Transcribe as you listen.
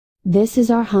This is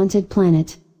Our Haunted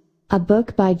Planet, a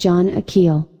book by John A.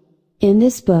 Keel. In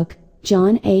this book,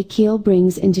 John A. Keel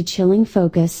brings into chilling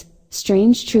focus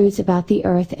strange truths about the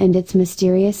Earth and its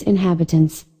mysterious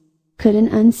inhabitants. Could an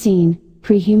unseen,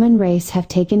 prehuman race have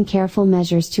taken careful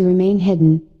measures to remain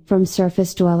hidden from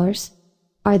surface dwellers?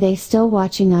 Are they still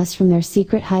watching us from their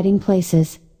secret hiding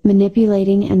places,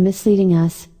 manipulating and misleading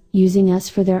us, using us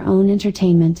for their own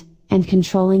entertainment, and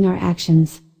controlling our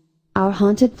actions? Our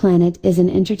Haunted Planet is an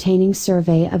entertaining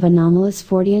survey of anomalous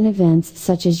Fortean events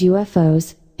such as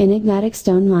UFOs, enigmatic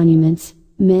stone monuments,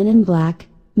 men in black,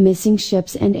 missing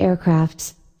ships and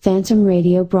aircrafts, phantom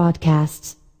radio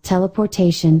broadcasts,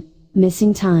 teleportation,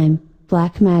 missing time,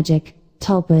 black magic,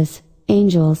 tulpas,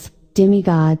 angels,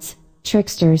 demigods,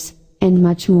 tricksters, and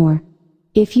much more.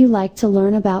 If you like to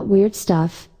learn about weird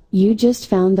stuff, you just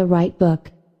found the right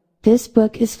book. This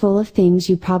book is full of things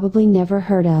you probably never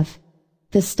heard of.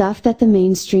 The stuff that the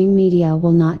mainstream media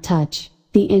will not touch.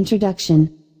 The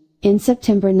introduction. In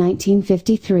September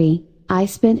 1953, I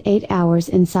spent 8 hours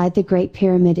inside the Great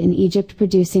Pyramid in Egypt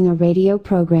producing a radio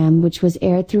program which was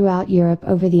aired throughout Europe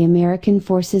over the American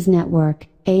Forces Network,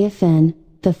 AFN,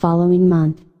 the following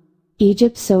month.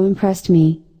 Egypt so impressed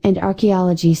me, and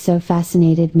archaeology so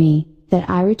fascinated me, that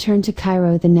I returned to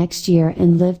Cairo the next year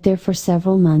and lived there for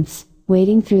several months,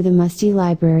 wading through the musty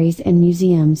libraries and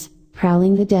museums,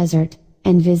 prowling the desert,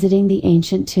 and visiting the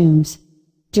ancient tombs.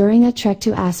 During a trek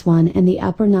to Aswan and the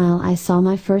Upper Nile I saw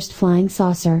my first flying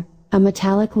saucer, a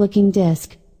metallic-looking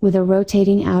disc, with a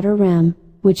rotating outer rim,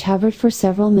 which hovered for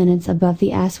several minutes above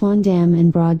the Aswan Dam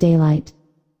in broad daylight.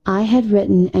 I had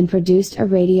written and produced a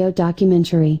radio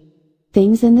documentary,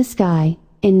 Things in the Sky,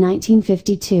 in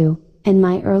 1952, and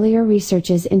my earlier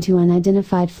researches into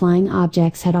unidentified flying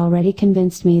objects had already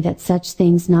convinced me that such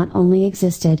things not only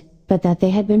existed, but that they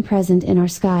had been present in our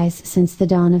skies since the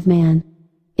dawn of man.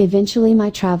 Eventually my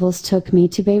travels took me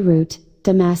to Beirut,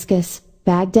 Damascus,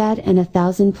 Baghdad and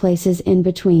 1,000 places in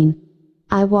between.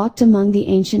 I walked among the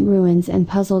ancient ruins and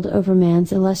puzzled over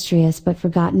man's illustrious but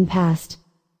forgotten past.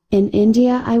 In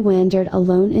India I wandered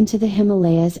alone into the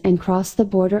Himalayas and crossed the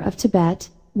border of Tibet,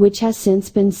 which has since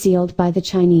been sealed by the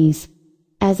Chinese.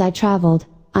 As I traveled,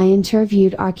 I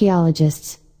interviewed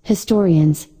archaeologists,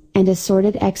 historians, and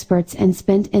assorted experts and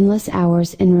spent endless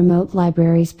hours in remote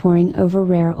libraries poring over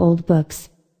rare old books.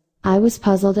 I was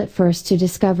puzzled at first to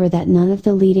discover that none of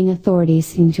the leading authorities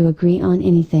seemed to agree on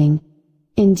anything.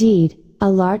 Indeed, a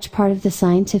large part of the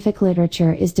scientific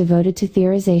literature is devoted to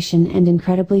theorization and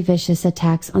incredibly vicious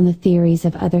attacks on the theories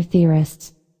of other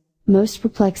theorists. Most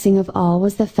perplexing of all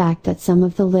was the fact that some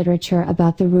of the literature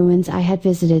about the ruins I had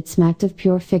visited smacked of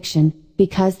pure fiction,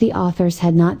 because the authors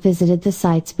had not visited the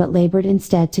sites but labored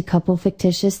instead to couple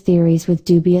fictitious theories with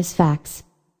dubious facts.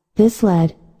 This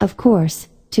led, of course,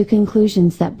 to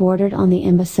conclusions that bordered on the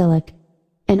imbecilic.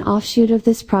 An offshoot of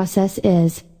this process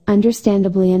is,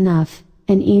 understandably enough,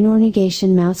 an enormous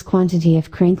mouse quantity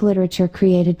of crank literature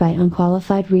created by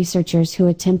unqualified researchers who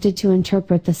attempted to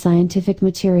interpret the scientific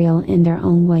material in their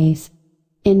own ways.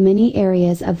 In many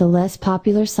areas of the less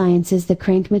popular sciences the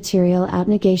crank material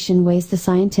outnegation weighs the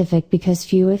scientific because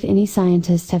few if any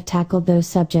scientists have tackled those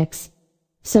subjects.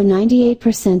 So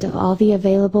 98% of all the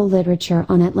available literature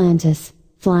on Atlantis,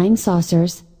 flying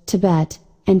saucers, Tibet,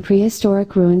 and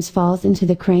prehistoric ruins falls into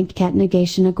the crank cat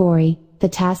negation allegory. The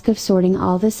task of sorting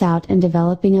all this out and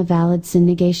developing a valid sin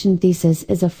negation thesis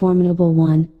is a formidable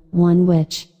one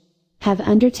which have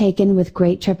undertaken with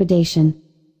great trepidation.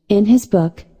 In his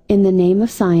book, In the Name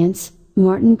of Science,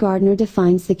 Martin Gardner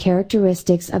defines the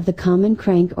characteristics of the common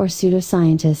crank or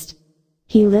pseudoscientist.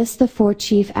 He lists the 4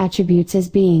 chief attributes as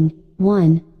being,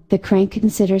 1. The crank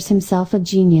considers himself a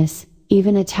genius,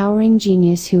 even a towering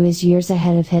genius who is years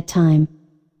ahead of hit time.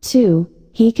 2.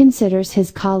 He considers his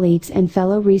colleagues and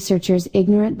fellow researchers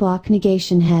ignorant block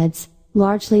negation heads,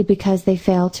 largely because they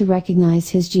fail to recognize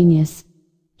his genius.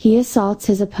 He assaults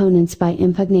his opponents by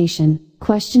impugnation,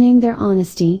 questioning their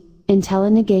honesty,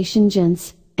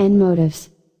 intelligence, and motives.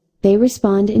 They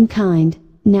respond in kind,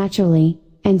 naturally,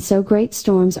 and so great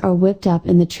storms are whipped up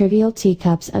in the trivial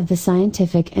teacups of the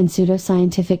scientific and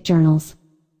pseudoscientific journals.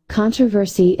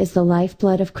 Controversy is the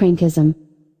lifeblood of crankism.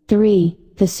 3.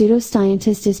 The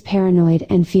pseudoscientist is paranoid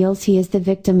and feels he is the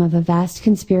victim of a vast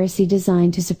conspiracy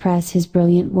designed to suppress his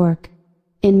brilliant work.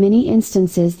 In many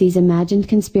instances these imagined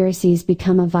conspiracies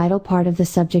become a vital part of the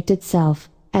subject itself,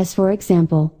 as for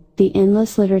example, the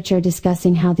endless literature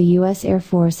discussing how the U.S. Air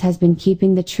Force has been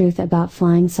keeping the truth about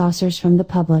flying saucers from the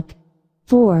public.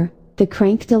 4. The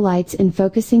crank delights in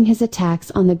focusing his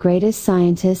attacks on the greatest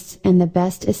scientists and the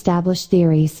best established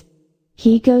theories.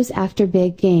 He goes after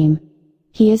big game.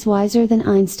 He is wiser than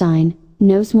Einstein,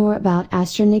 knows more about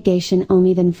astronegation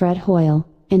only than Fred Hoyle,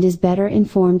 and is better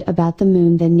informed about the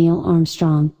moon than Neil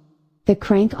Armstrong. The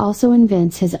crank also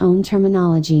invents his own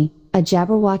terminology, a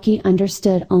Jabberwocky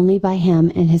understood only by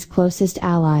him and his closest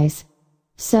allies.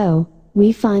 So,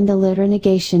 we find the literal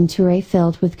tour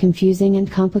filled with confusing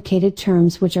and complicated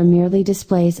terms which are merely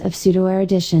displays of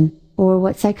pseudo-erudition, or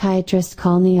what psychiatrists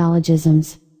call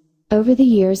neologisms. Over the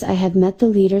years I have met the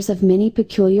leaders of many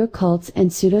peculiar cults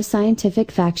and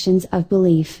pseudo-scientific factions of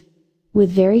belief. With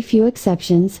very few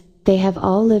exceptions, they have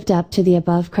all lived up to the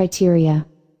above criteria.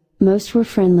 Most were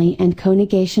friendly and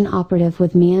co-negation operative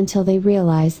with me until they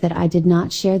realized that I did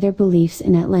not share their beliefs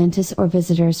in Atlantis or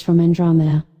visitors from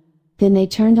Andromeda. Then they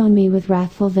turned on me with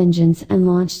wrathful vengeance and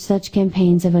launched such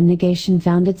campaigns of a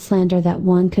negation-founded slander that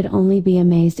one could only be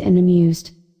amazed and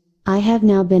amused. I have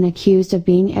now been accused of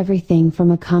being everything from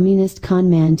a communist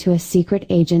conman to a secret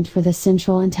agent for the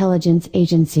Central Intelligence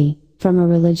Agency, from a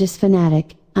religious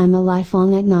fanatic, I'm a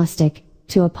lifelong agnostic,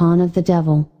 to a pawn of the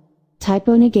devil.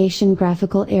 Typo negation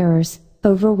graphical errors,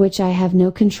 over which I have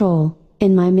no control,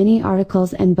 in my many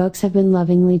articles and books have been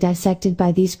lovingly dissected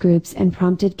by these groups and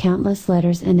prompted countless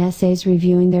letters and essays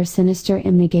reviewing their sinister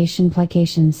negation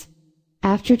placations.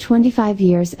 After 25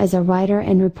 years as a writer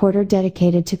and reporter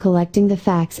dedicated to collecting the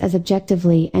facts as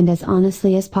objectively and as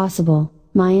honestly as possible,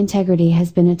 my integrity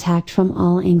has been attacked from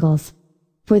all angles.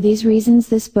 For these reasons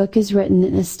this book is written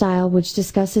in a style which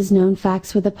discusses known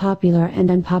facts with the popular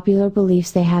and unpopular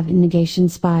beliefs they have in negation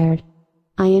inspired.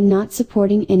 I am not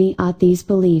supporting any of these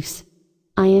beliefs.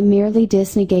 I am merely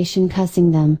disnegation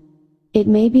cussing them. It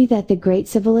may be that the great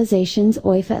civilizations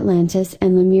of Atlantis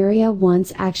and Lemuria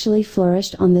once actually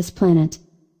flourished on this planet.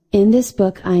 In this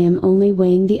book I am only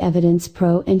weighing the evidence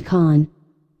pro and con.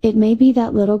 It may be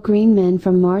that little green men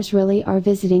from Mars really are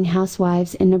visiting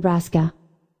housewives in Nebraska.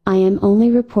 I am only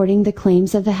reporting the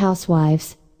claims of the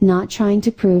housewives, not trying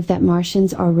to prove that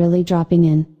Martians are really dropping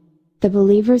in. The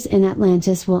believers in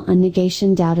Atlantis will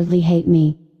undoubtedly hate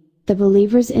me. The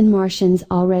believers in Martians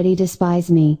already despise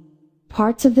me.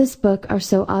 Parts of this book are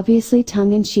so obviously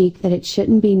tongue-in-cheek that it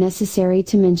shouldn't be necessary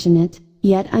to mention it,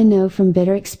 yet I know from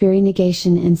bitter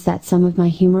experience that some of my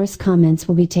humorous comments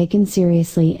will be taken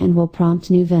seriously and will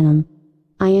prompt new venom.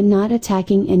 I am not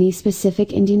attacking any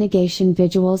specific negation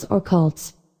vigils or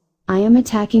cults. I am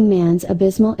attacking man's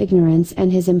abysmal ignorance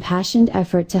and his impassioned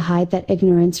effort to hide that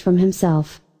ignorance from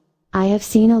himself. I have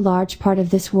seen a large part of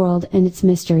this world and its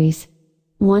mysteries.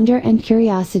 Wonder and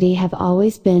curiosity have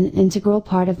always been an integral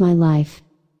part of my life.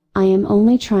 I am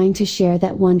only trying to share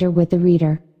that wonder with the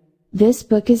reader. This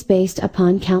book is based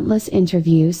upon countless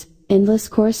interviews, endless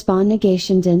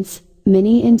correspondence,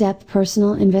 many in-depth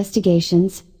personal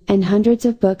investigations, and hundreds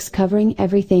of books covering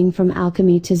everything from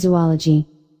alchemy to zoology.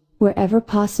 Wherever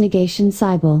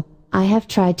possible, I have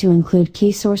tried to include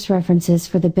key source references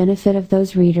for the benefit of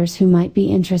those readers who might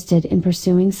be interested in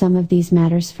pursuing some of these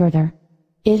matters further.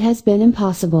 It has been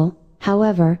impossible,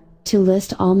 however, to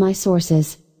list all my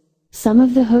sources. Some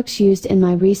of the hooks used in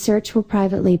my research were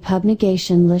privately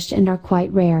publication-listed and are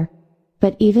quite rare.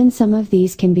 But even some of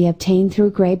these can be obtained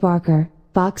through Gray Barker,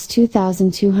 Box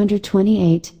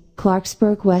 2228,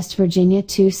 Clarksburg, West Virginia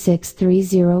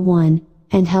 26301,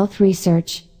 and Health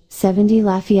Research, 70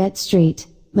 Lafayette Street,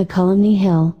 McCulloughney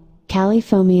Hill,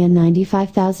 California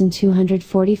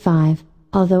 95245.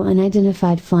 Although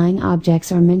unidentified flying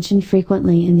objects are mentioned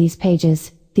frequently in these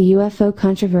pages, the UFO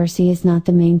controversy is not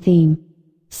the main theme.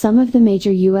 Some of the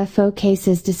major UFO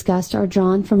cases discussed are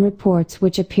drawn from reports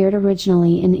which appeared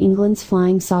originally in England's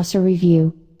Flying Saucer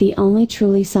Review, the only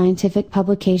truly scientific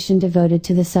publication devoted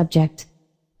to the subject.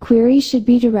 Queries should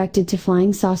be directed to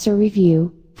Flying Saucer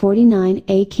Review,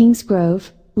 49A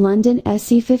Kingsgrove, London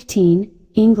SC15,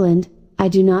 England. I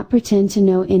do not pretend to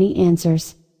know any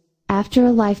answers. After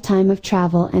a lifetime of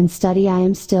travel and study I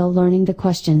am still learning the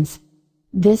questions.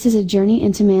 This is a journey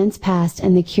into man's past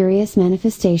and the curious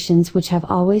manifestations which have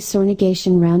always soar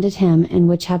negation rounded him and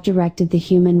which have directed the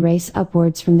human race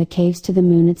upwards from the caves to the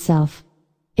moon itself.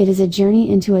 It is a journey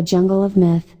into a jungle of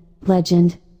myth,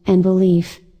 legend, and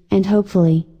belief, and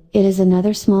hopefully, it is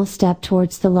another small step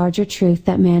towards the larger truth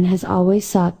that man has always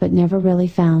sought but never really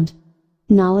found.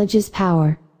 Knowledge is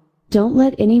power. Don't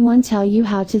let anyone tell you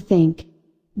how to think.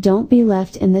 Don't be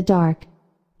left in the dark.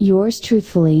 Yours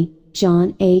truthfully,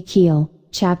 John A. Keel,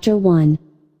 Chapter 1.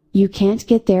 You can't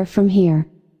get there from here.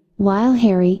 While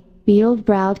hairy,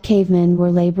 beetled-browed cavemen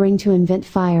were laboring to invent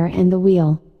fire and the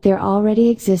wheel, there already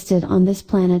existed on this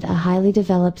planet a highly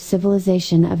developed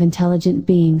civilization of intelligent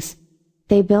beings.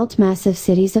 They built massive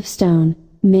cities of stone,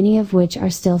 many of which are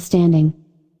still standing.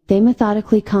 They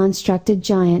methodically constructed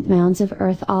giant mounds of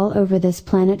earth all over this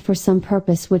planet for some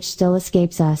purpose which still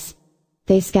escapes us.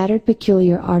 They scattered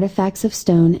peculiar artifacts of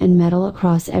stone and metal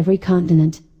across every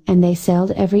continent, and they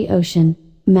sailed every ocean,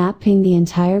 mapping the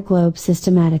entire globe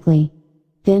systematically.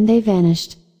 Then they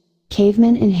vanished.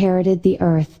 Cavemen inherited the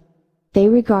earth. They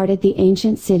regarded the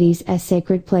ancient cities as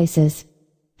sacred places.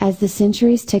 As the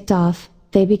centuries ticked off,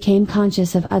 they became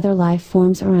conscious of other life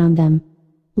forms around them.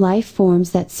 Life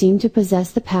forms that seemed to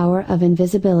possess the power of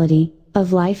invisibility,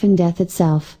 of life and death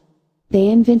itself. They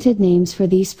invented names for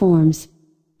these forms.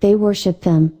 They worshipped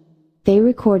them. They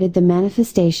recorded the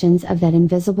manifestations of that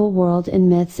invisible world in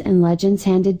myths and legends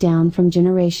handed down from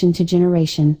generation to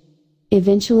generation.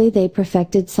 Eventually they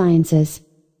perfected sciences,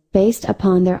 based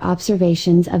upon their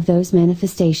observations of those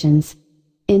manifestations.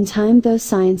 In time those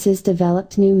sciences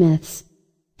developed new myths.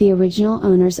 The original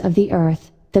owners of the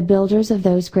earth, the builders of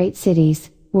those great cities,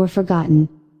 were forgotten.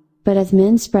 But as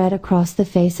men spread across the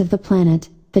face of the planet,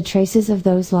 the traces of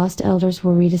those lost elders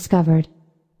were rediscovered.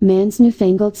 Man's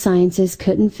newfangled sciences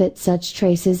couldn't fit such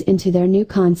traces into their new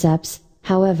concepts,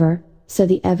 however, so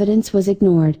the evidence was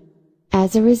ignored.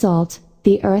 As a result,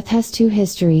 the earth has two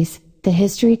histories, the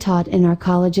history taught in our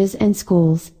colleges and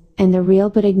schools, and the real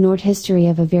but ignored history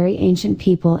of a very ancient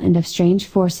people and of strange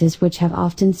forces which have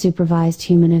often supervised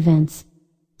human events.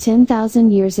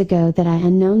 10,000 years ago that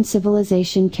unknown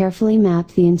civilization carefully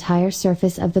mapped the entire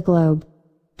surface of the globe.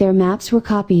 Their maps were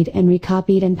copied and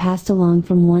recopied and passed along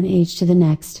from one age to the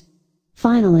next.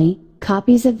 Finally,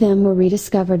 copies of them were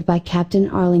rediscovered by Captain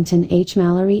Arlington H.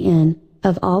 Mallory in,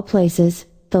 of all places,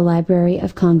 the Library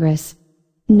of Congress.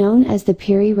 Known as the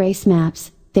Piri Reis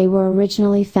maps, they were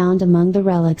originally found among the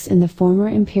relics in the former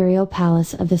imperial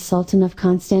palace of the Sultan of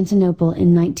Constantinople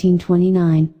in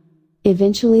 1929.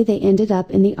 Eventually they ended up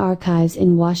in the archives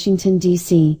in Washington,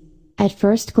 D.C. At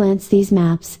first glance these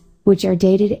maps, which are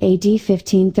dated AD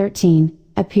 1513,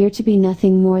 appear to be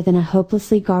nothing more than a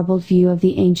hopelessly garbled view of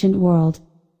the ancient world.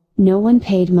 No one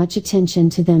paid much attention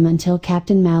to them until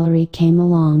Captain Mallory came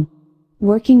along.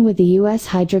 Working with the U.S.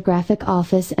 Hydrographic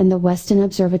Office and the Weston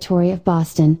Observatory of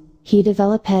Boston, he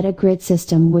developed a grid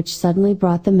system which suddenly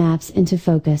brought the maps into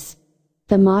focus.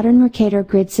 The modern Mercator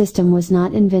grid system was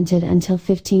not invented until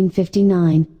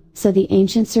 1559, so the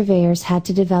ancient surveyors had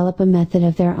to develop a method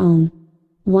of their own.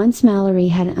 Once Mallory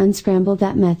had unscrambled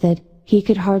that method, he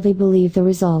could hardly believe the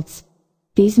results.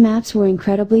 These maps were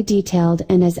incredibly detailed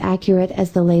and as accurate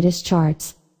as the latest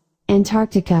charts.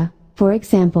 Antarctica, for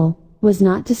example, was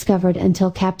not discovered until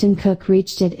Captain Cook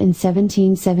reached it in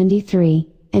 1773,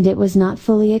 and it was not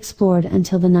fully explored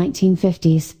until the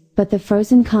 1950s, but the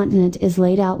frozen continent is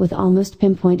laid out with almost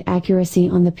pinpoint accuracy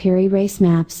on the Piri Reis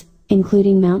maps,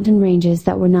 including mountain ranges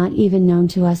that were not even known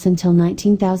to us until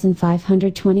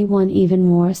 19,521. Even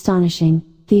more astonishing,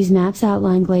 these maps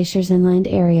outline glaciers and land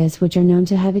areas which are known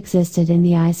to have existed in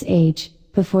the Ice Age,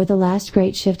 before the last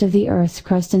great shift of the Earth's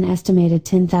crust an estimated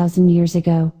 10,000 years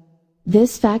ago.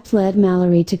 This fact led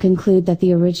Mallory to conclude that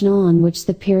the original on which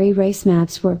the Piri Reis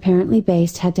maps were apparently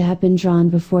based had to have been drawn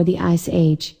before the Ice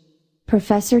Age.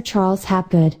 Professor Charles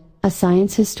Hapgood, a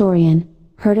science historian,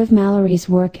 heard of Mallory's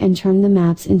work and turned the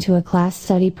maps into a class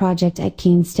study project at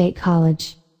Keene State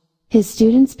College. His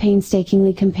students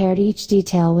painstakingly compared each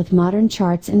detail with modern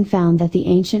charts and found that the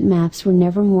ancient maps were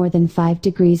never more than 5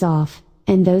 degrees off,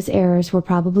 and those errors were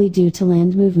probably due to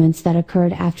land movements that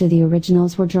occurred after the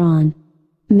originals were drawn.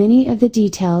 Many of the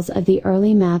details of the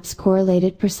early maps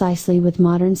correlated precisely with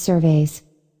modern surveys.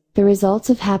 The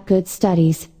results of Hapgood's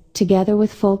studies, together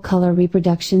with full-color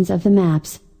reproductions of the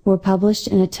maps, were published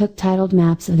in a book titled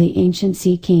Maps of the Ancient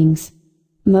Sea Kings.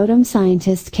 Modern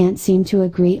scientists can't seem to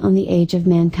agree on the age of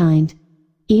mankind.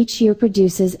 Each year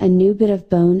produces a new bit of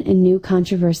bone and new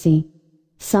controversy.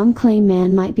 Some claim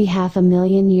man might be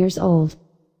 500,000 years old.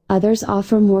 Others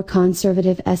offer more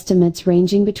conservative estimates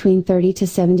ranging between 30 to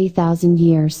 70,000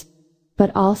 years.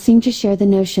 But all seem to share the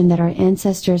notion that our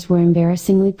ancestors were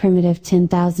embarrassingly primitive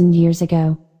 10,000 years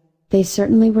ago. They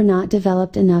certainly were not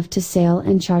developed enough to sail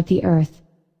and chart the earth.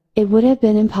 It would have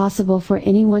been impossible for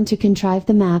anyone to contrive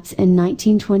the maps in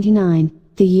 1929,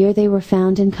 the year they were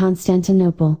found in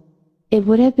Constantinople. It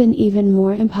would have been even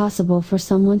more impossible for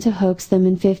someone to hoax them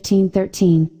in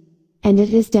 1513. And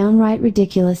it is downright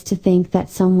ridiculous to think that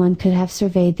someone could have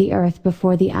surveyed the earth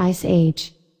before the Ice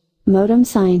Age. Modern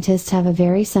scientists have a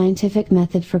very scientific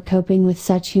method for coping with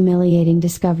such humiliating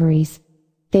discoveries.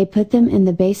 They put them in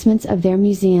the basements of their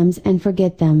museums and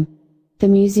forget them. The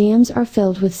museums are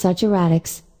filled with such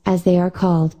erratics, as they are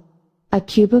called. A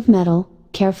cube of metal,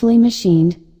 carefully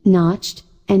machined, notched,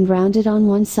 and rounded on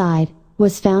one side,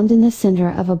 was found in the center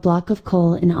of a block of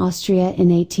coal in Austria in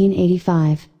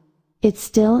 1885. It's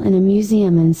still in a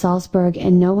museum in Salzburg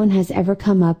and no one has ever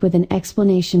come up with an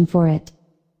explanation for it.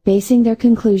 Basing their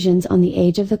conclusions on the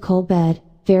age of the coal bed,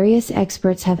 various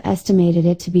experts have estimated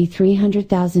it to be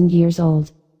 300,000 years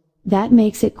old. That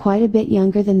makes it quite a bit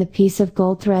younger than the piece of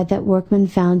gold thread that workmen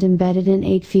found embedded in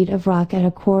 8 feet of rock at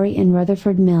a quarry in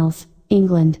Rutherford Mills,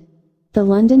 England. The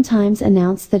London Times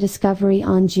announced the discovery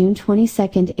on June 22,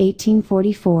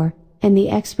 1844, and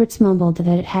the experts mumbled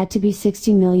that it had to be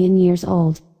 60 million years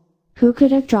old. Who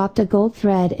could have dropped a gold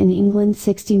thread in England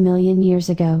 60 million years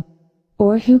ago?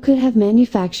 Or who could have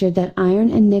manufactured that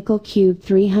iron and nickel cube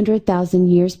 300,000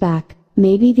 years back?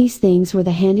 Maybe these things were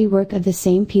the handiwork of the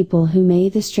same people who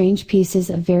made the strange pieces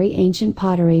of very ancient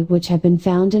pottery which have been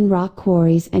found in rock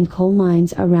quarries and coal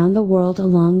mines around the world,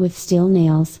 along with steel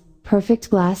nails, perfect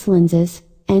glass lenses,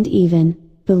 and even,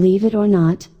 believe it or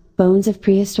not, bones of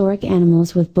prehistoric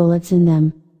animals with bullets in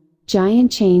them.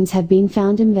 Giant chains have been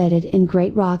found embedded in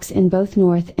great rocks in both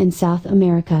North and South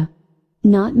America.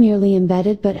 Not merely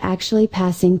embedded but actually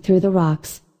passing through the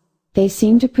rocks. They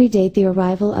seem to predate the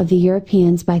arrival of the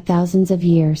Europeans by thousands of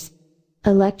years.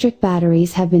 Electric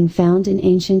batteries have been found in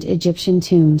ancient Egyptian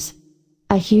tombs.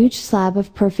 A huge slab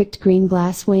of perfect green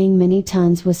glass weighing many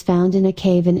tons was found in a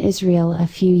cave in Israel a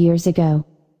few years ago.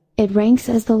 It ranks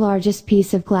as the largest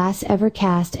piece of glass ever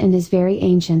cast and is very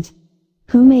ancient.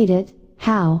 Who made it,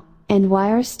 how, and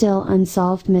why are still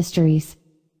unsolved mysteries.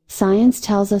 Science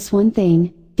tells us one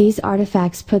thing: these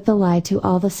artifacts put the lie to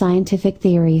all the scientific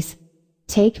theories.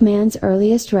 Take man's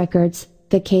earliest records,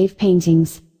 the cave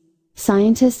paintings.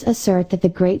 Scientists assert that the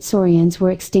great saurians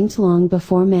were extinct long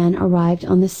before man arrived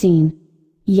on the scene.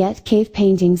 Yet cave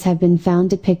paintings have been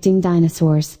found depicting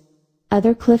dinosaurs.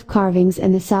 Other cliff carvings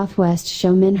in the southwest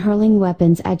show men hurling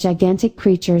weapons at gigantic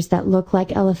creatures that look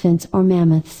like elephants or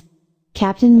mammoths.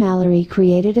 Captain Mallory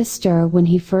created a stir when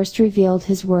he first revealed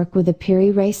his work with the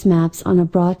Peary race maps on a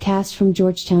broadcast from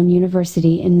Georgetown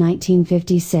University in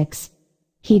 1956.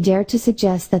 He dared to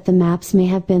suggest that the maps may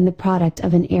have been the product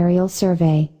of an aerial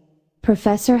survey.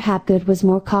 Professor Hapgood was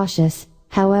more cautious,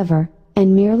 however,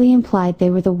 and merely implied they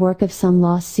were the work of some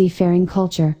lost seafaring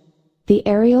culture. The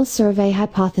aerial survey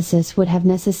hypothesis would have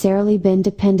necessarily been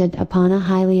dependent upon a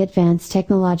highly advanced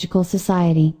technological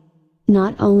society.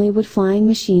 Not only would flying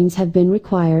machines have been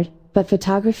required, but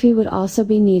photography would also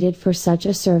be needed for such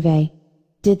a survey.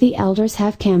 Did the elders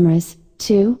have cameras,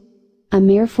 too? A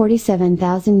mere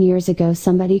 47,000 years ago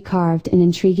somebody carved an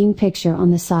intriguing picture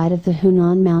on the side of the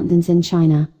Hunan Mountains in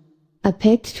China. A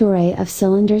picture of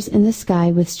cylinders in the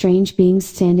sky with strange beings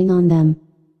standing on them.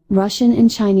 Russian and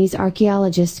Chinese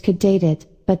archaeologists could date it,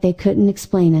 but they couldn't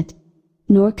explain it.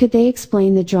 Nor could they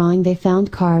explain the drawing they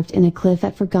found carved in a cliff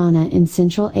at Fergana in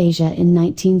Central Asia in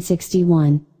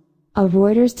 1961. A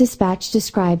Reuters dispatch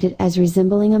described it as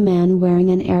resembling a man wearing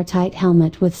an airtight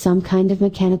helmet with some kind of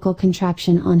mechanical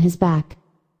contraption on his back.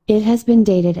 It has been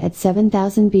dated at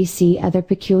 7000 BC. Other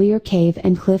peculiar cave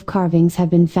and cliff carvings have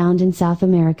been found in South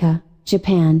America,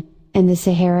 Japan, and the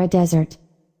Sahara Desert.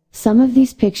 Some of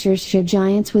these pictures show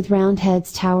giants with round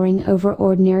heads towering over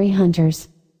ordinary hunters.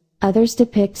 Others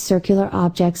depict circular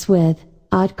objects with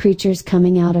odd creatures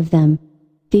coming out of them.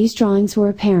 These drawings were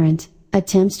apparent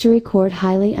attempts to record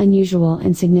highly unusual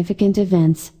and significant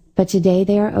events, but today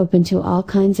they are open to all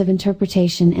kinds of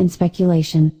interpretation and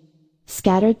speculation.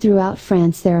 Scattered throughout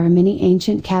France there are many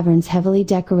ancient caverns heavily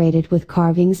decorated with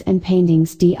carvings and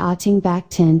paintings dating back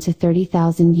 10 to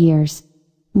 30,000 years.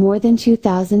 More than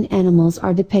 2,000 animals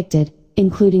are depicted,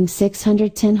 including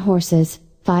 610 horses,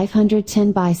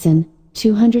 510 bison,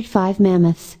 205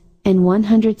 mammoths, and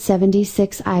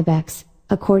 176 ibex,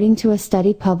 according to a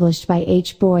study published by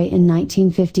H. Boy in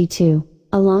 1952.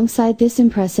 Alongside this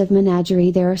impressive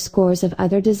menagerie there are scores of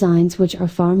other designs which are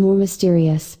far more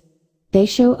mysterious. They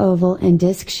show oval and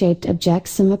disc-shaped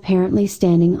objects, some apparently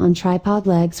standing on tripod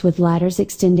legs with ladders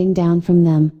extending down from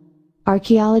them.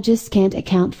 Archaeologists can't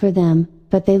account for them,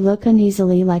 but they look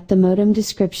uneasily like the modem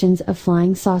descriptions of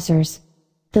flying saucers.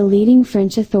 The leading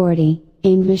French authority,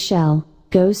 Aimé Michel,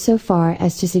 goes so far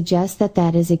as to suggest that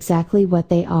that is exactly what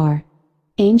they are.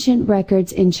 Ancient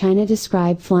records in China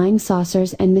describe flying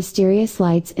saucers and mysterious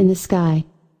lights in the sky.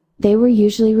 They were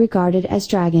usually regarded as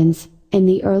dragons, and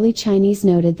the early Chinese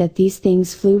noted that these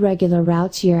things flew regular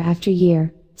routes year after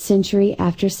year, century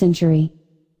after century.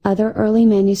 Other early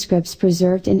manuscripts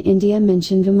preserved in India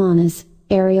mention vimanas,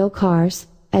 aerial cars,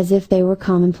 as if they were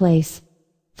commonplace.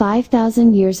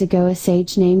 5,000 years ago a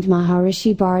sage named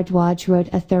Maharishi Bharadwaj wrote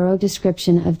a thorough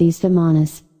description of these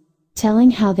vimanas,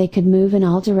 telling how they could move in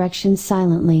all directions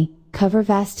silently, cover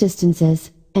vast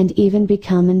distances, and even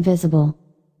become invisible.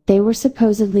 They were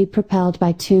supposedly propelled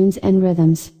by tunes and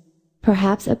rhythms.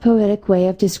 Perhaps a poetic way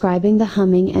of describing the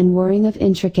humming and whirring of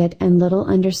intricate and little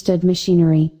understood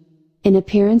machinery. In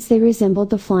appearance they resembled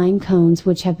the flying cones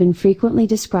which have been frequently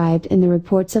described in the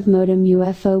reports of modem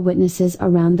UFO witnesses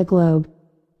around the globe.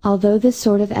 Although this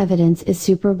sort of evidence is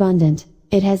superabundant,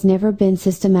 it has never been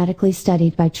systematically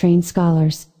studied by trained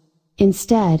scholars.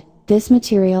 Instead, this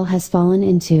material has fallen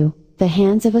into the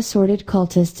hands of assorted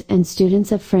cultists and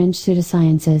students of fringe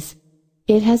pseudosciences.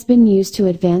 It has been used to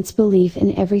advance belief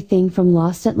in everything from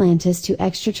lost Atlantis to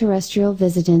extraterrestrial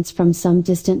visitants from some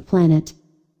distant planet.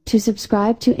 To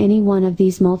subscribe to any one of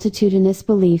these multitudinous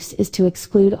beliefs is to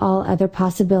exclude all other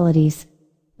possibilities.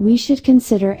 We should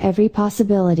consider every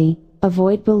possibility,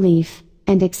 avoid belief,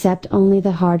 and accept only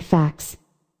the hard facts.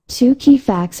 Two key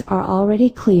facts are already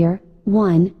clear.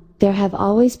 1. There have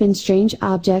always been strange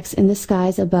objects in the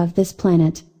skies above this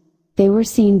planet. They were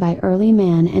seen by early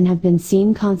man and have been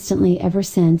seen constantly ever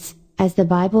since, as the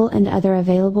Bible and other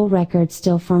available records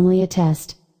still firmly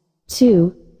attest.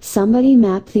 2. Somebody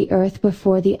mapped the Earth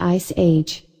before the Ice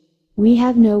Age. We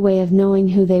have no way of knowing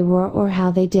who they were or how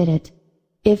they did it.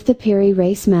 If the Peri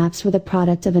race maps were the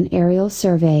product of an aerial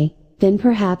survey, then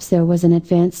perhaps there was an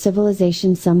advanced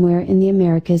civilization somewhere in the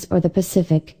Americas or the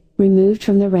Pacific, removed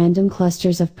from the random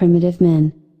clusters of primitive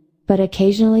men. But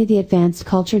occasionally the advanced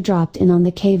culture dropped in on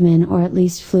the cavemen or at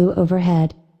least flew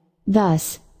overhead.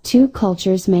 Thus, two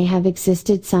cultures may have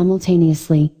existed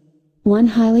simultaneously. One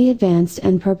highly advanced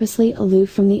and purposely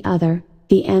aloof from the other,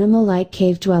 the animal-like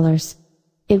cave dwellers.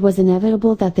 It was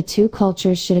inevitable that the two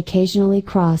cultures should occasionally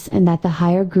cross and that the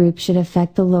higher group should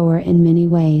affect the lower in many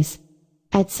ways.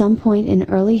 At some point in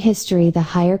early history the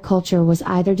higher culture was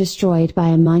either destroyed by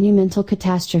a monumental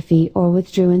catastrophe or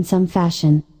withdrew in some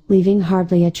fashion, leaving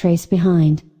hardly a trace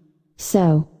behind.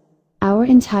 So, our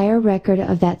entire record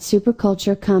of that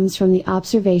superculture comes from the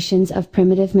observations of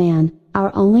primitive man.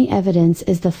 Our only evidence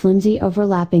is the flimsy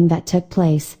overlapping that took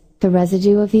place, the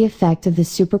residue of the effect of the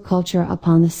superculture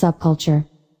upon the subculture.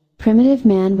 Primitive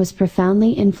man was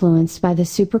profoundly influenced by the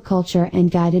superculture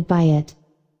and guided by it.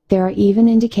 There are even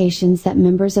indications that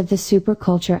members of the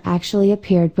superculture actually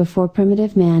appeared before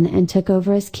primitive man and took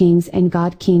over as kings and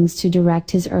god-kings to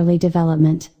direct his early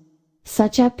development.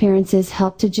 Such appearances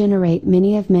helped to generate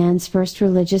many of man's first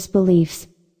religious beliefs.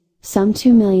 Some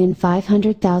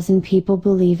 2,500,000 people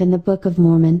believe in the Book of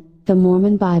Mormon, the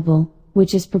Mormon Bible,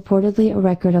 which is purportedly a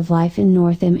record of life in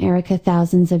North America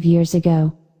thousands of years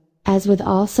ago. As with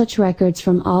all such records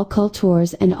from all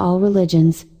cultures and all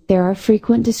religions, there are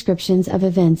frequent descriptions of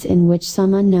events in which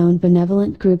some unknown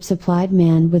benevolent group supplied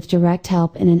man with direct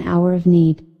help in an hour of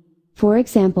need. For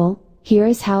example, here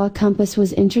is how a compass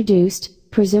was introduced,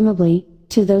 presumably,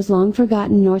 to those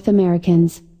long-forgotten North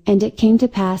Americans. And it came to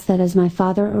pass that as my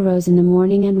father arose in the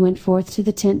morning and went forth to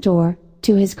the tent door,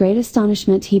 to his great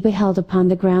astonishment he beheld upon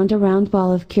the ground a round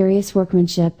ball of curious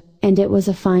workmanship, and it was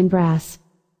of fine brass.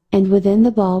 And within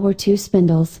the ball were two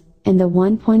spindles, and the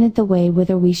one pointed the way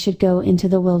whither we should go into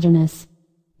the wilderness.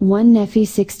 1 Nephi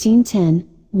 16:10.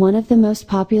 One of the most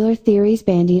popular theories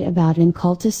bandied about in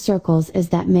cultist circles is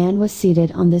that man was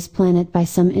seated on this planet by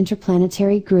some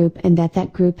interplanetary group and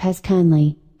that group has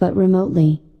kindly, but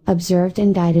remotely, observed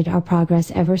and guided our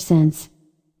progress ever since.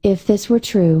 If this were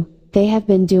true, they have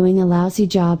been doing a lousy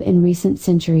job in recent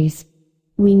centuries.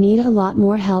 We need a lot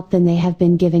more help than they have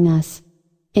been giving us.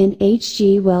 In H.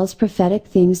 G. Wells' prophetic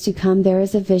Things to Come there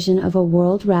is a vision of a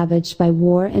world ravaged by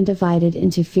war and divided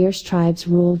into fierce tribes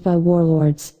ruled by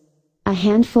warlords. A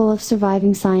handful of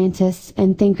surviving scientists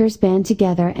and thinkers band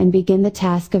together and begin the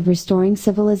task of restoring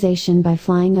civilization by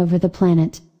flying over the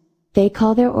planet. They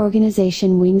call their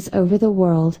organization Wings Over the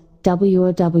World,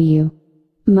 WOW.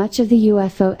 Much of the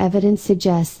UFO evidence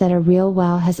suggests that a real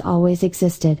WOW has always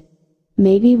existed.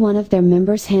 Maybe one of their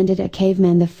members handed a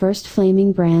caveman the first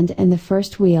flaming brand and the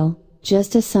first wheel,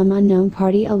 just as some unknown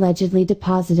party allegedly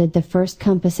deposited the first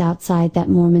compass outside that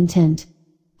Mormon tent.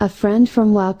 A friend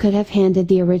from WOW could have handed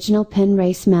the original pen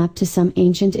race map to some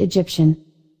ancient Egyptian.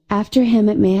 After him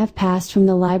it may have passed from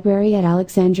the library at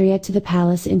Alexandria to the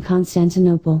palace in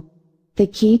Constantinople. The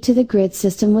key to the grid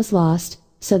system was lost,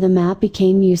 so the map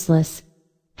became useless.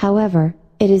 However,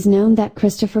 it is known that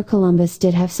Christopher Columbus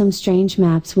did have some strange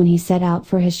maps when he set out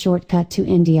for his shortcut to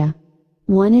India.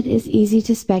 It is easy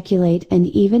to speculate and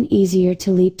even easier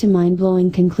to leap to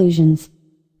mind-blowing conclusions.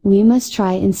 We must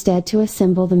try instead to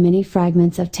assemble the many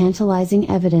fragments of tantalizing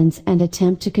evidence and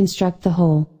attempt to construct the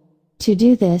whole. To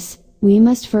do this, we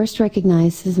must first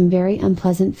recognize some very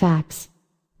unpleasant facts.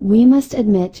 We must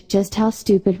admit just how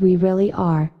stupid we really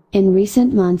are. In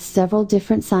recent months several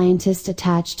different scientists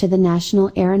attached to the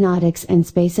National Aeronautics and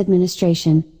Space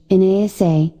Administration,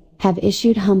 NASA, have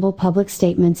issued humble public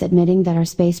statements admitting that our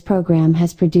space program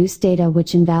has produced data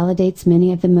which invalidates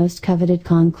many of the most coveted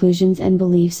conclusions and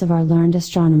beliefs of our learned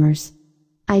astronomers.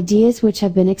 Ideas which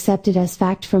have been accepted as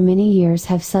fact for many years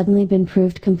have suddenly been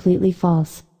proved completely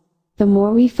false. The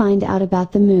more we find out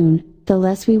about the moon, the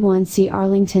less we want C.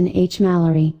 Arlington H.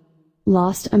 Mallory.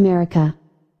 Lost America.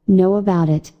 Know about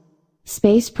it.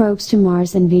 Space probes to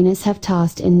Mars and Venus have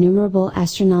tossed innumerable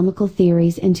astronomical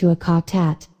theories into a cocked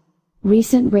hat.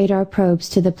 Recent radar probes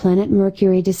to the planet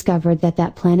Mercury discovered that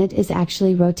that planet is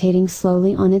actually rotating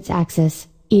slowly on its axis,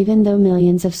 even though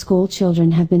millions of school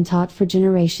children have been taught for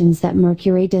generations that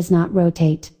Mercury does not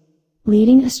rotate.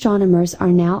 Leading astronomers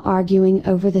are now arguing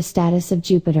over the status of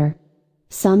Jupiter.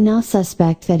 Some now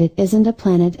suspect that it isn't a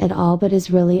planet at all but is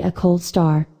really a cold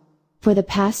star. For the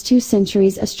past 2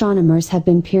 centuries astronomers have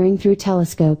been peering through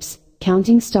telescopes,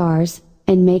 counting stars,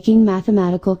 and making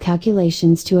mathematical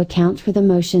calculations to account for the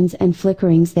motions and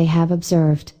flickerings they have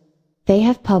observed. They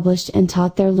have published and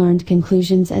taught their learned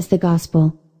conclusions as the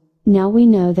gospel. Now we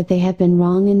know that they have been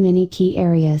wrong in many key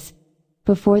areas.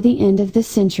 Before the end of this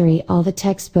century all the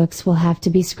textbooks will have to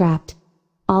be scrapped.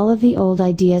 All of the old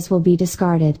ideas will be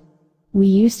discarded. We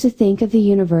used to think of the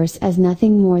universe as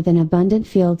nothing more than abundant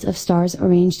fields of stars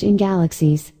arranged in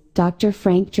galaxies, Dr.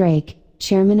 Frank Drake,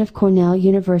 chairman of Cornell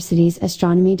University's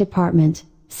astronomy department,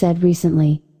 said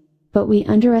recently. But we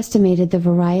underestimated the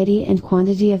variety and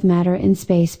quantity of matter in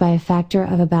space by a factor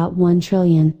of about 1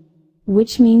 trillion.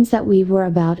 Which means that we were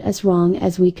about as wrong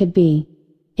as we could be.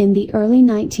 In the early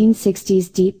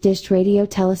 1960s deep-dished radio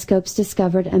telescopes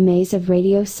discovered a maze of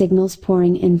radio signals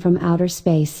pouring in from outer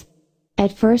space.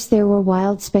 At first there were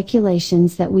wild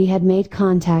speculations that we had made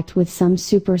contact with some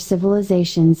super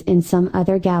civilizations in some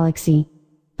other galaxy.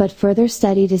 But further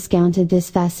study discounted this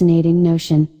fascinating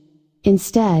notion.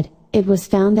 Instead, it was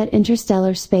found that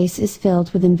interstellar space is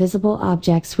filled with invisible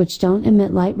objects which don't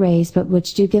emit light rays but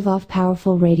which do give off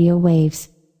powerful radio waves.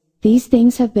 These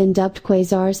things have been dubbed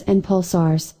quasars and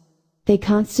pulsars. They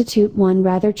constitute one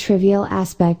rather trivial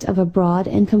aspect of a broad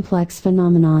and complex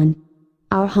phenomenon.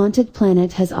 Our haunted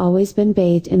planet has always been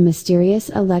bathed in mysterious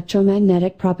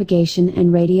electromagnetic propagation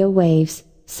and radio waves,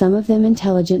 some of them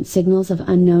intelligent signals of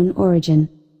unknown origin.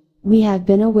 We have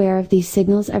been aware of these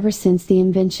signals ever since the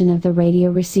invention of the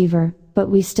radio receiver, but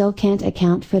we still can't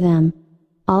account for them.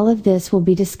 All of this will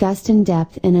be discussed in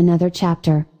depth in another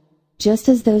chapter. Just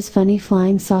as those funny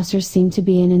flying saucers seem to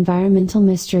be an environmental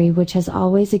mystery which has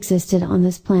always existed on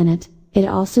this planet, it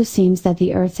also seems that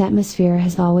the Earth's atmosphere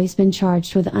has always been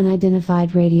charged with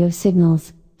unidentified radio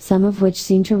signals, some of which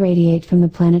seem to radiate from the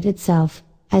planet itself,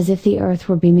 as if the Earth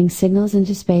were beaming signals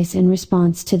into space in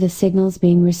response to the signals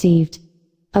being received.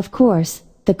 Of course,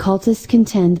 the cultists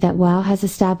contend that WoW has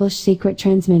established secret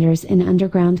transmitters in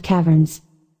underground caverns.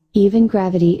 Even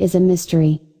gravity is a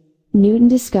mystery. Newton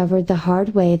discovered the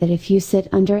hard way that if you sit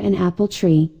under an apple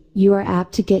tree, you are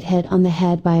apt to get hit on the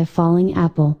head by a falling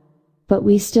apple. But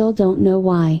we still don't know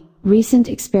why. Recent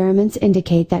experiments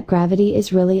indicate that gravity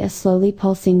is really a slowly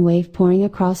pulsing wave pouring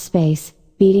across space,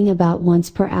 beating about once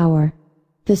per hour.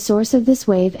 The source of this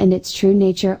wave and its true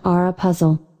nature are a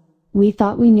puzzle. We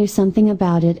thought we knew something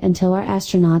about it until our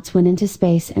astronauts went into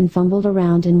space and fumbled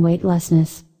around in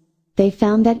weightlessness. They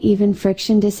found that even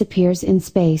friction disappears in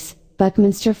space.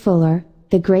 Buckminster Fuller,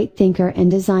 the great thinker and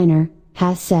designer,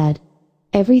 has said.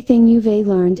 Everything you've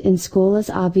learned in school as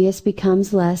obvious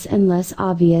becomes less and less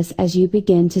obvious as you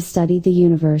begin to study the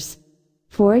universe.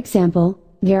 For example,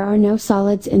 there are no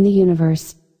solids in the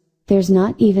universe. There's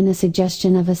not even a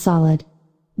suggestion of a solid.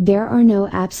 There are no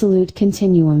absolute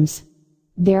continuums.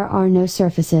 There are no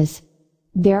surfaces.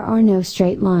 There are no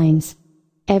straight lines.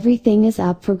 Everything is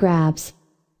up for grabs.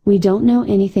 We don't know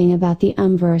anything about the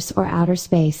universe or outer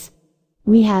space.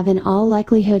 We have in all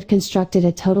likelihood constructed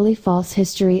a totally false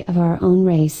history of our own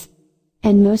race.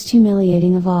 And most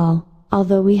humiliating of all,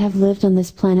 although we have lived on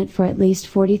this planet for at least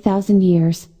 40,000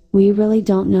 years, we really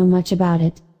don't know much about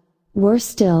it. Worse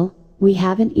still, we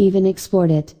haven't even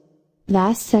explored it.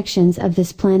 Vast sections of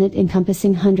this planet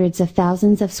encompassing hundreds of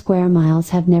thousands of square miles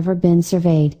have never been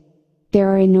surveyed. There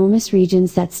are enormous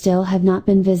regions that still have not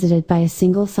been visited by a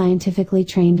single scientifically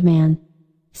trained man.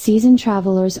 Seasoned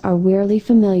travelers are wearily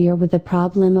familiar with the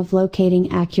problem of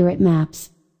locating accurate maps.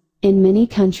 In many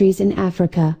countries in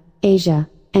Africa, Asia,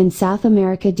 and South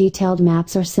America detailed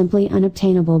maps are simply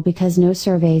unobtainable because no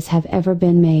surveys have ever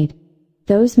been made.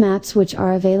 Those maps which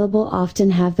are available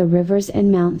often have the rivers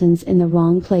and mountains in the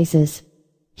wrong places.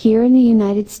 Here in the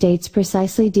United States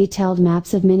precisely detailed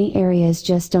maps of many areas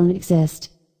just don't exist.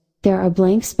 There are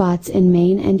blank spots in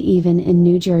Maine and even in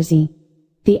New Jersey.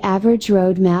 The average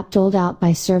road map doled out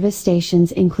by service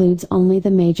stations includes only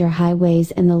the major highways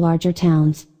and the larger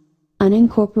towns.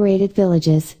 Unincorporated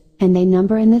villages, and they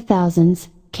number in the thousands,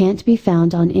 can't be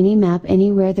found on any map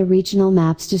anywhere. The regional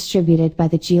maps distributed by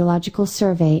the Geological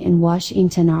Survey in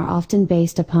Washington are often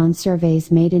based upon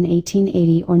surveys made in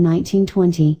 1880 or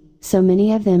 1920, so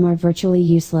many of them are virtually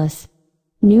useless.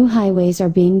 New highways are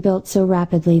being built so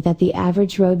rapidly that the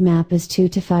average road map is 2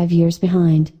 to 5 years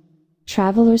behind.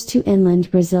 Travelers to inland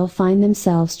Brazil find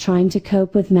themselves trying to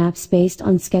cope with maps based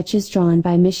on sketches drawn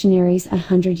by missionaries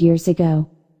 100 years ago.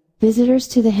 Visitors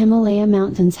to the Himalaya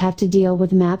mountains have to deal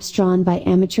with maps drawn by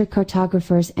amateur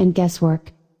cartographers and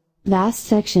guesswork. Vast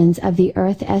sections of the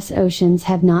Earth's oceans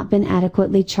have not been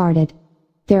adequately charted.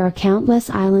 There are countless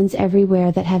islands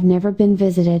everywhere that have never been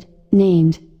visited,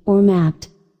 named, or mapped.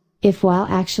 If WoW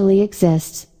actually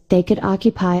exists, they could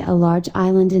occupy a large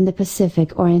island in the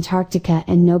Pacific or Antarctica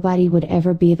and nobody would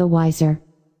ever be the wiser.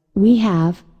 We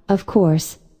have, of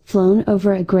course, flown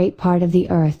over a great part of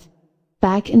the Earth.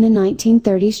 Back in the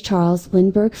 1930s, Charles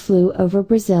Lindbergh flew over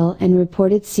Brazil and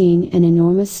reported seeing an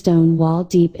enormous stone wall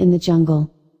deep in the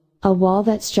jungle. A wall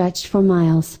that stretched for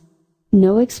miles.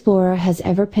 No explorer has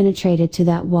ever penetrated to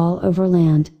that wall over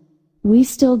land. We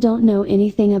still don't know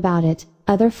anything about it.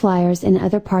 Other flyers in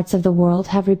other parts of the world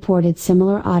have reported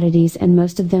similar oddities and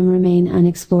most of them remain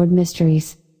unexplored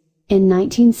mysteries. In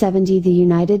 1970, the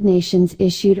United Nations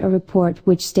issued a report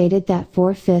which stated that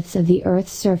 4/5 of the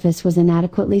Earth's surface was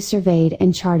inadequately surveyed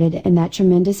and charted and that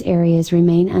tremendous areas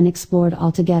remain unexplored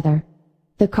altogether.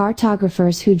 The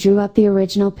cartographers who drew up the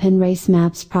original pen race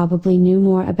maps probably knew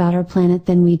more about our planet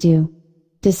than we do.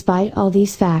 Despite all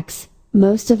these facts,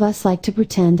 most of us like to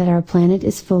pretend that our planet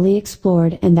is fully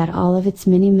explored and that all of its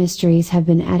many mysteries have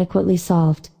been adequately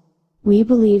solved. We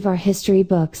believe our history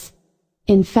books.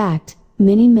 In fact,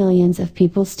 many millions of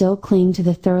people still cling to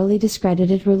the thoroughly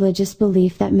discredited religious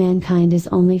belief that mankind is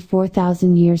only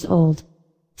 4,000 years old.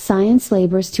 Science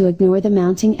labors to ignore the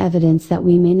mounting evidence that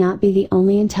we may not be the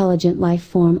only intelligent life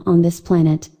form on this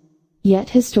planet.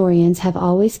 Yet historians have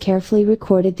always carefully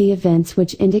recorded the events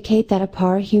which indicate that a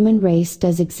para-human race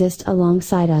does exist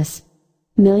alongside us.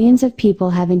 Millions of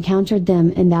people have encountered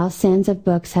them and thousands of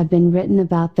books have been written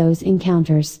about those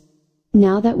encounters.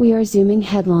 Now that we are zooming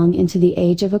headlong into the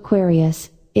age of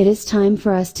Aquarius, it is time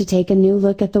for us to take a new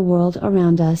look at the world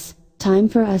around us, time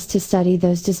for us to study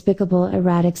those despicable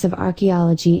erratics of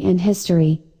archaeology and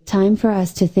history, time for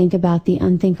us to think about the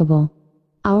unthinkable.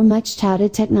 Our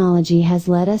much-touted technology has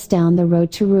led us down the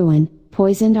road to ruin,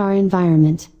 poisoned our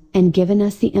environment, and given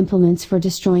us the implements for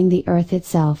destroying the Earth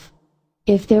itself.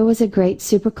 If there was a great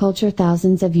superculture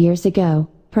thousands of years ago,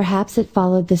 perhaps it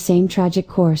followed the same tragic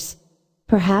course.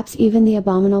 Perhaps even the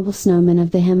abominable snowmen of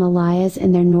the Himalayas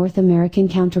and their North American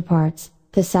counterparts,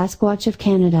 the Sasquatch of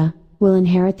Canada, will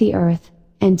inherit the Earth,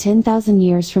 and 10,000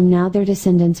 years from now their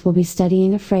descendants will be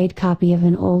studying a frayed copy of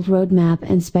an old road map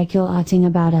and speculating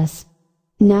about us.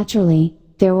 Naturally,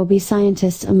 there will be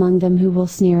scientists among them who will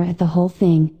sneer at the whole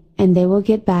thing, and they will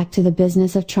get back to the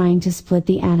business of trying to split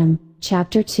the atom.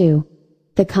 Chapter 2.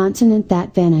 The continent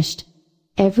that vanished.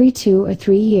 Every 2 or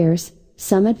 3 years,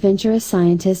 some adventurous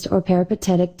scientist or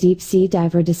peripatetic deep-sea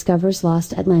diver discovers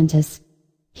lost Atlantis.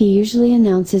 He usually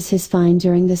announces his find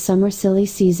during the summer silly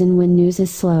season when news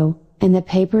is slow, and the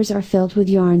papers are filled with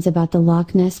yarns about the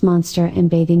Loch Ness Monster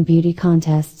and bathing beauty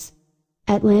contests.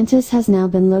 Atlantis has now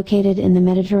been located in the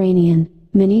Mediterranean,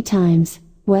 many times,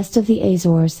 west of the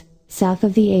Azores, south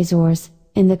of the Azores,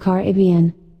 in the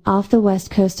Caribbean, off the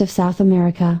west coast of South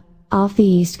America, off the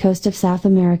east coast of South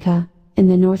America, in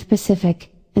the North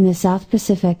Pacific, in the South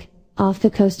Pacific, off the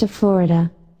coast of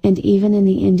Florida, and even in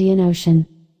the Indian Ocean.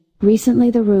 Recently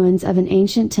the ruins of an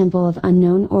ancient temple of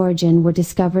unknown origin were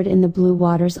discovered in the blue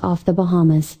waters off the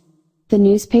Bahamas. The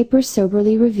newspapers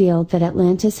soberly revealed that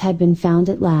Atlantis had been found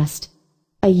at last.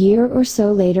 A year or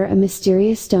so later a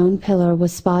mysterious stone pillar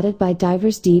was spotted by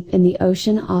divers deep in the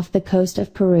ocean off the coast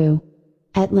of Peru.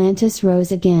 Atlantis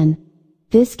rose again.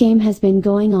 This game has been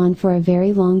going on for a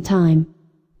very long time.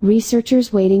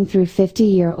 Researchers wading through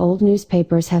 50-year-old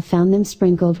newspapers have found them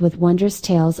sprinkled with wondrous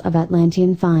tales of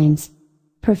Atlantean finds.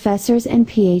 Professors and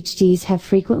PhDs have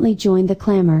frequently joined the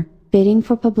clamor, bidding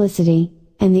for publicity,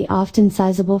 and the often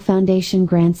sizable foundation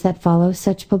grants that follow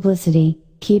such publicity,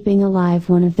 keeping alive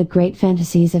one of the great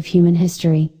fantasies of human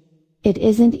history. It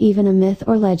isn't even a myth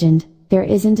or legend, there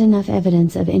isn't enough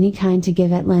evidence of any kind to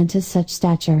give Atlantis such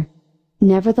stature.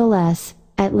 Nevertheless,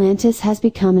 Atlantis has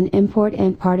become an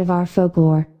important part of our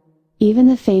folklore. Even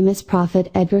the famous prophet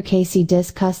Edgar Cayce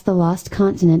discussed the lost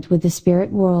continent with the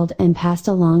spirit world and passed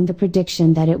along the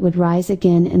prediction that it would rise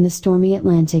again in the stormy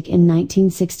Atlantic in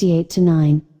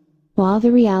 1968-9. While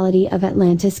the reality of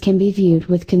Atlantis can be viewed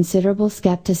with considerable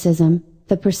skepticism,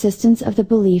 the persistence of the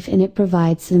belief in it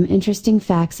provides some interesting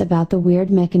facts about the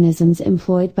weird mechanisms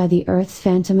employed by the Earth's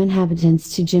phantom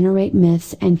inhabitants to generate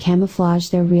myths and camouflage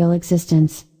their real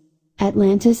existence.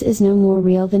 Atlantis is no more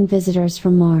real than visitors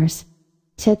from Mars.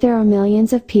 Yet there are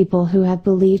millions of people who have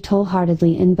believed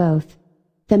wholeheartedly in both.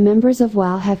 The members of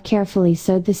WoW have carefully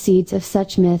sowed the seeds of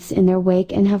such myths in their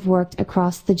wake and have worked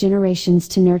across the generations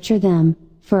to nurture them.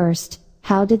 First,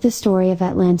 how did the story of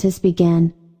Atlantis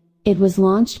begin? It was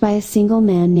launched by a single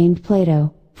man named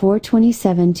Plato,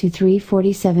 427 to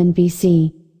 347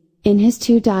 BC. In his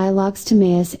two dialogues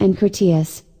Timaeus and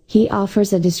Critias, he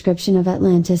offers a description of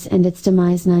Atlantis and its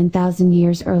demise 9,000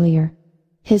 years earlier.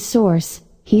 His source,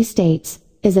 he states,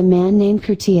 is a man named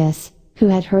Critias, who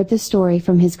had heard the story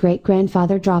from his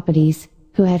great-grandfather Dropides,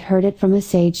 who had heard it from a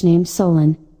sage named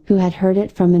Solon, who had heard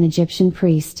it from an Egyptian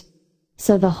priest.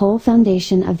 So the whole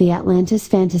foundation of the Atlantis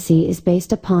fantasy is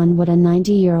based upon what a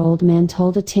 90-year-old man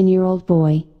told a 10-year-old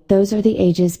boy. Those are the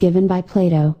ages given by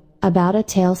Plato, about a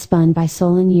tale spun by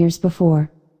Solon years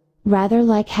before. Rather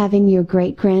like having your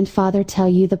great-grandfather tell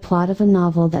you the plot of a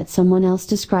novel that someone else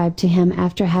described to him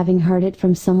after having heard it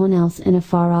from someone else in a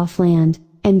far-off land,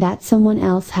 and that someone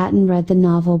else hadn't read the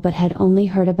novel but had only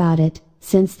heard about it,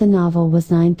 since the novel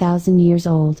was 9,000 years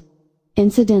old.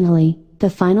 Incidentally, the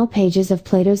final pages of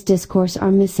Plato's discourse are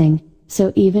missing,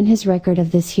 so even his record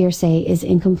of this hearsay is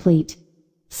incomplete.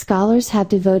 Scholars have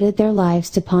devoted their lives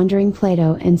to pondering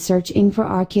Plato and searching for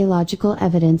archaeological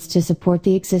evidence to support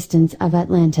the existence of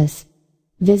Atlantis.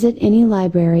 Visit any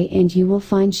library and you will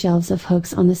find shelves of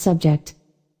books on the subject.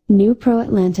 New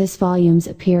pro-Atlantis volumes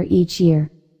appear each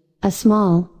year. A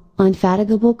small,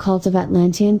 unfathomable cult of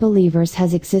Atlantean believers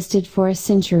has existed for a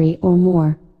century or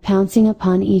more, pouncing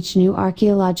upon each new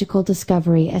archaeological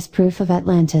discovery as proof of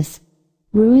Atlantis.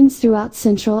 Ruins throughout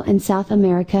Central and South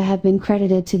America have been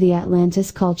credited to the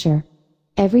Atlantis culture.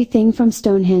 Everything from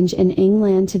Stonehenge in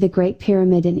England to the Great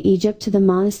Pyramid in Egypt to the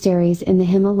monasteries in the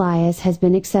Himalayas has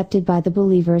been accepted by the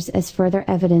believers as further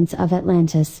evidence of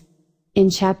Atlantis. In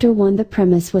Chapter 1 the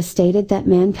premise was stated that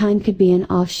mankind could be an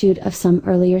offshoot of some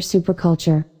earlier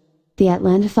superculture. The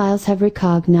Atlantophiles have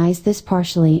recognized this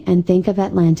partially and think of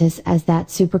Atlantis as that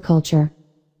superculture.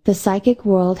 The psychic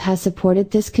world has supported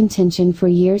this contention for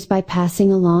years by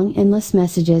passing along endless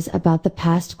messages about the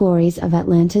past glories of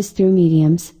Atlantis through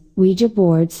mediums, Ouija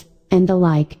boards, and the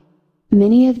like.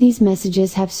 Many of these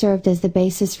messages have served as the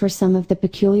basis for some of the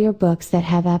peculiar books that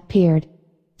have appeared.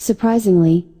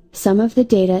 Surprisingly, some of the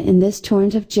data in this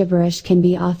torrent of gibberish can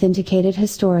be authenticated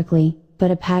historically, but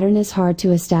a pattern is hard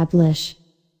to establish.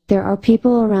 There are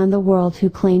people around the world who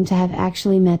claim to have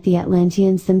actually met the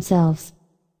Atlanteans themselves.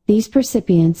 These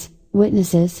percipients,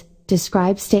 witnesses,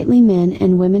 describe stately men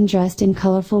and women dressed in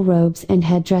colorful robes and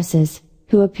headdresses,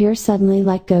 who appear suddenly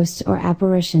like ghosts or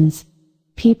apparitions.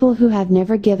 People who have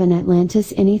never given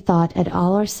Atlantis any thought at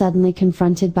all are suddenly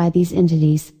confronted by these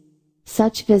entities.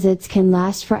 Such visits can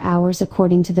last for hours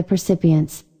according to the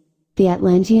percipients. The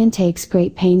Atlantean takes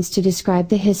great pains to describe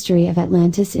the history of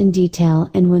Atlantis in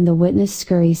detail, and when the witness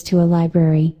scurries to a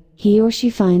library, he or she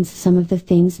finds some of the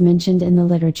things mentioned in the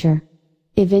literature.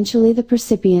 Eventually the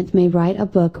percipient may write a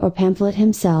book or pamphlet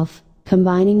himself,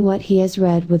 combining what he has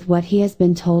read with what he has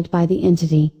been told by the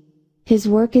entity. His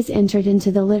work is entered into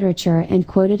the literature and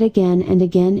quoted again and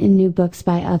again in new books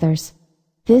by others.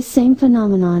 This same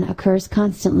phenomenon occurs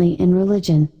constantly in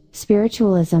religion,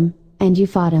 spiritualism, and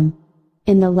UFOdom.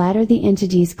 In the latter the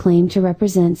entities claim to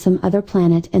represent some other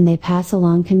planet and they pass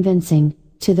along convincing,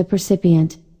 to the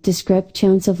percipient,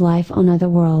 descriptions of life on other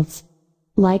worlds.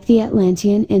 Like the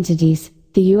Atlantean entities,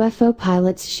 the UFO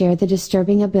pilots share the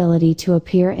disturbing ability to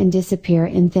appear and disappear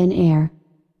in thin air.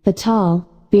 The tall,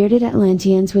 bearded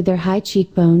Atlanteans with their high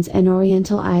cheekbones and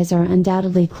oriental eyes are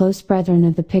undoubtedly close brethren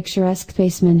of the picturesque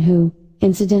spacemen who,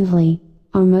 incidentally,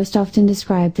 are most often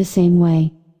described the same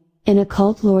way. In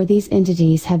occult lore these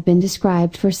entities have been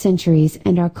described for centuries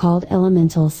and are called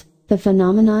elementals. The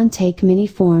phenomenon take many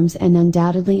forms and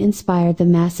undoubtedly inspired the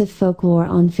massive folklore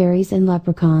on fairies and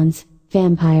leprechauns,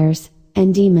 vampires,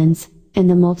 and demons, and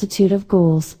the multitude of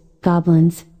ghouls,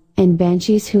 goblins, and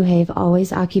banshees who have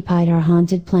always occupied our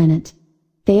haunted planet.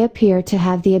 They appear to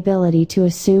have the ability to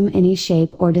assume any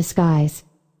shape or disguise.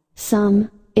 Some,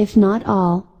 if not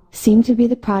all, seem to be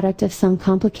the product of some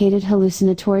complicated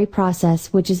hallucinatory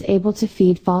process which is able to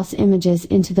feed false images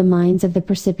into the minds of the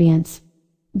percipients.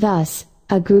 Thus,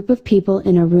 a group of people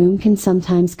in a room can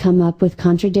sometimes come up with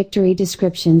contradictory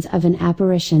descriptions of an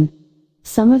apparition.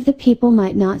 Some of the people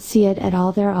might not see it at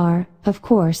all. There are, of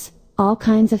course, all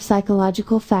kinds of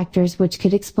psychological factors which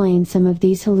could explain some of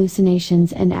these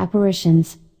hallucinations and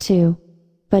apparitions, too.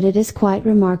 But it is quite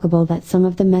remarkable that some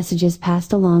of the messages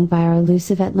passed along by our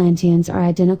elusive Atlanteans are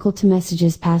identical to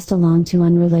messages passed along to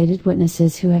unrelated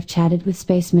witnesses who have chatted with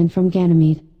spacemen from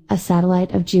Ganymede, a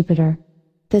satellite of Jupiter.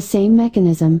 The same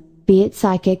mechanism, be it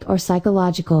psychic or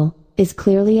psychological, is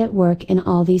clearly at work in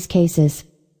all these cases.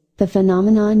 The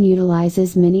phenomenon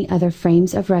utilizes many other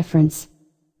frames of reference.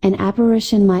 An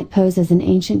apparition might pose as an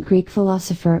ancient Greek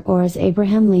philosopher or as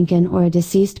Abraham Lincoln or a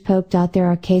deceased pope. There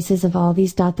are cases of all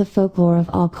these. The folklore of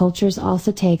all cultures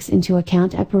also takes into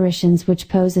account apparitions which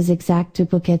pose as exact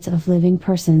duplicates of living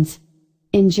persons.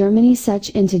 In Germany,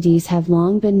 such entities have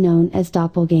long been known as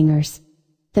doppelgangers.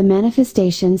 The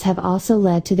manifestations have also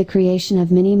led to the creation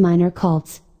of many minor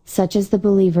cults, such as the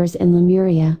believers in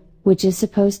Lemuria, which is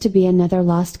supposed to be another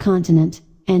lost continent,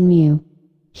 and Mu.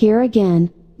 Here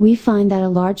again, we find that a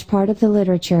large part of the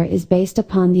literature is based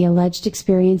upon the alleged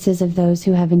experiences of those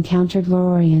who have encountered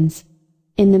Lororians.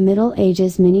 In the Middle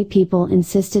Ages, many people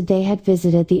insisted they had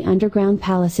visited the underground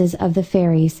palaces of the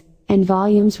fairies, and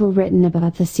volumes were written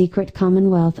about the secret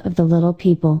commonwealth of the little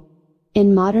people.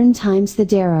 In modern times, the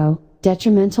Darrow,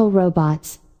 detrimental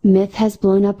robots, myth has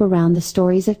blown up around the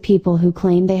stories of people who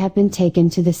claim they have been taken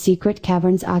to the secret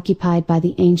caverns occupied by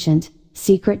the ancient,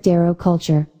 secret Darrow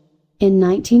culture. In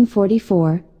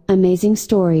 1944, Amazing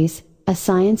Stories, a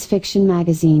science fiction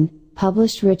magazine,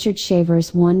 published Richard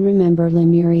Shaver's One Remember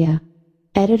Lemuria.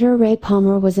 Editor Ray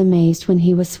Palmer was amazed when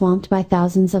he was swamped by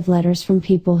thousands of letters from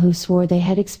people who swore they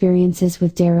had experiences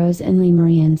with Darrows and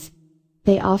Lemurians.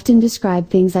 They often described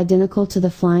things identical to the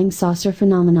flying saucer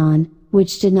phenomenon,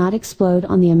 which did not explode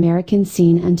on the American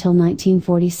scene until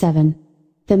 1947.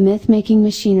 The myth-making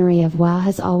machinery of WoW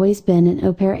has always been in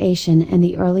operation, and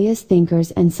the earliest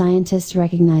thinkers and scientists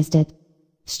recognized it.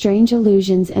 Strange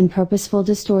illusions and purposeful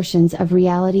distortions of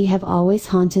reality have always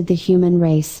haunted the human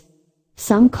race.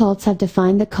 Some cults have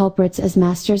defined the culprits as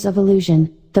masters of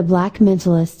illusion, the Black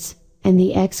Mentalists, and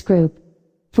the X group.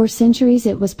 For centuries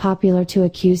it was popular to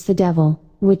accuse the devil,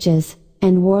 witches,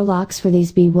 and warlocks for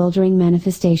these bewildering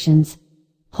manifestations.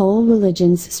 Whole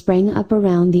religions sprang up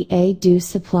around the aid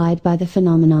supplied by the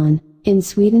phenomenon. In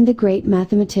Sweden, the great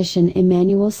mathematician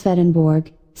Emanuel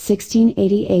Swedenborg,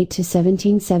 1688 to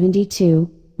 1772,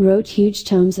 wrote huge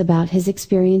tomes about his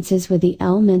experiences with the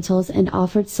elementals and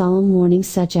offered solemn warnings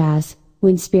such as,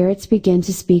 when spirits begin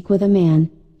to speak with a man,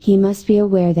 he must be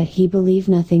aware that he believe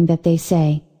nothing that they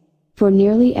say. For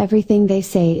nearly everything they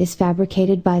say is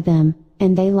fabricated by them,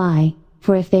 and they lie,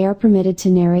 for if they are permitted to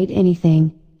narrate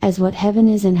anything, as what heaven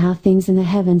is and how things in the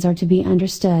heavens are to be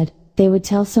understood, they would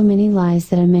tell so many lies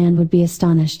that a man would be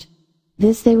astonished.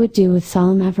 This they would do with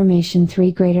solemn affirmation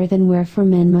 3 greater than wherefore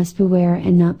men must beware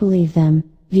and not believe them.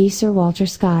 V. Sir Walter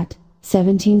Scott,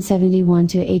 1771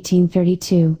 to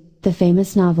 1832, the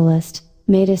famous novelist,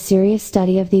 made a serious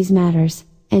study of these matters,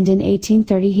 and in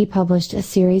 1830 he published a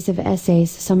series of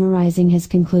essays summarizing his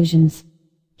conclusions.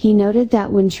 He noted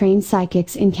that when trained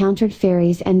psychics encountered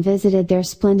fairies and visited their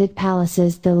splendid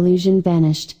palaces, the illusion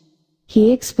vanished.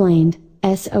 He explained,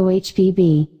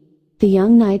 SOHBB. The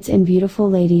young knights and beautiful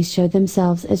ladies showed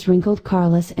themselves as wrinkled,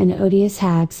 carless and odious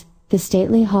hags, the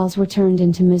stately halls were turned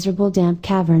into miserable damp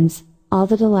caverns, all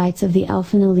the delights of the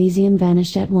elfin Elysium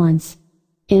vanished at once.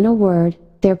 In a word,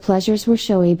 their pleasures were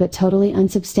showy but totally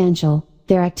unsubstantial,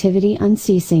 their activity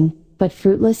unceasing, but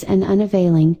fruitless and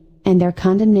unavailing, and their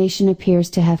condemnation appears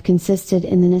to have consisted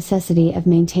in the necessity of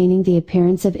maintaining the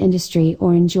appearance of industry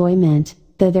or enjoyment,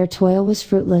 though their toil was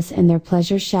fruitless and their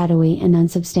pleasures shadowy and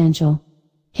unsubstantial.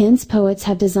 Hence poets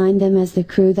have designed them as the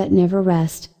crew that never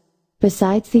rest.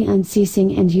 Besides the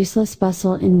unceasing and useless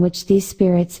bustle in which these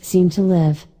spirits seem to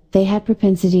live, they had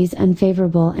propensities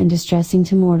unfavorable and distressing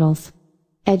to mortals.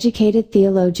 Educated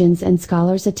theologians and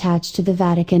scholars attached to the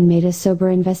Vatican made a sober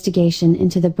investigation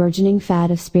into the burgeoning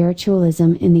fad of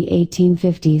spiritualism in the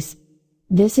 1850s.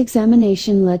 This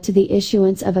examination led to the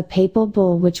issuance of a papal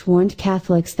bull which warned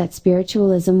Catholics that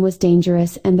spiritualism was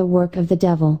dangerous and the work of the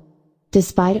devil.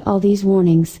 Despite all these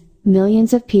warnings,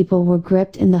 millions of people were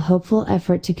gripped in the hopeful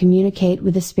effort to communicate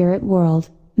with the spirit world.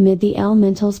 The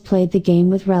elementals played the game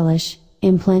with relish,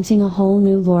 implanting a whole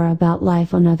new lore about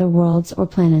life on other worlds or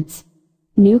planets.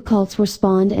 New cults were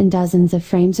spawned and dozens of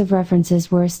frames of references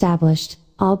were established,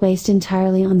 all based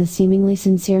entirely on the seemingly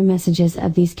sincere messages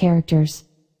of these characters.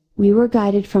 We were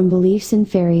guided from beliefs in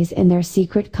fairies and their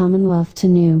secret commonwealth to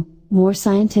new, more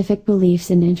scientific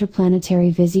beliefs in interplanetary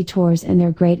visitors and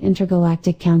their great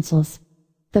intergalactic councils.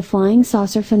 The flying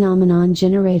saucer phenomenon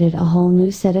generated a whole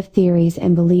new set of theories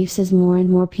and beliefs as more and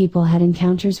more people had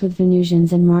encounters with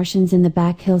Venusians and Martians in the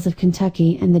back hills of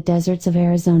Kentucky and the deserts of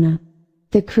Arizona.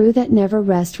 The crew that never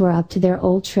rest were up to their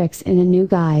old tricks in a new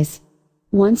guise.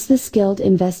 Once the skilled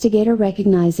investigator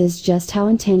recognizes just how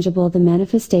intangible the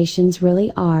manifestations really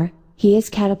are, he is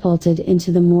catapulted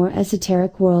into the more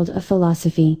esoteric world of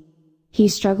philosophy. He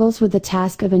struggles with the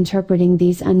task of interpreting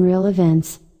these unreal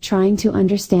events, trying to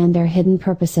understand their hidden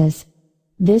purposes.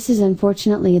 This is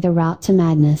unfortunately the route to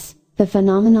madness. The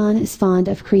phenomenon is fond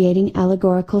of creating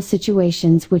allegorical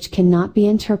situations which cannot be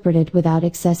interpreted without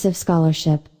excessive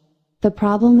scholarship. The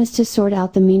problem is to sort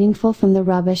out the meaningful from the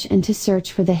rubbish and to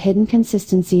search for the hidden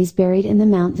consistencies buried in the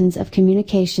mountains of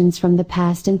communications from the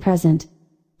past and present.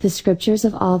 The scriptures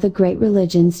of all the great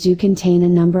religions do contain a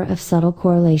number of subtle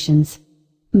correlations.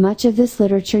 Much of this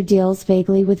literature deals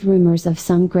vaguely with rumors of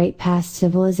some great past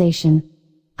civilization.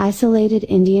 Isolated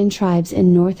Indian tribes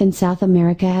in North and South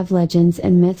America have legends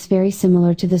and myths very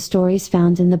similar to the stories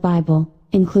found in the Bible,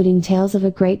 including tales of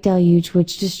a great deluge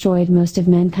which destroyed most of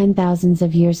mankind thousands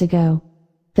of years ago.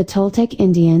 The Toltec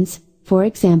Indians, for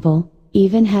example,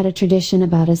 even had a tradition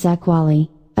about a Zakwali,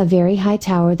 a very high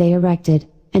tower they erected,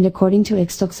 and according to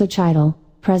Ixtlaxochitl,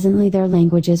 presently their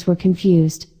languages were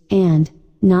confused, and,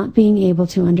 not being able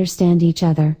to understand each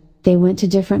other, they went to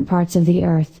different parts of the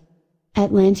earth.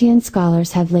 Atlantean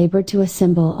scholars have labored to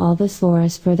assemble all this lore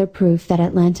as further proof that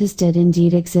Atlantis did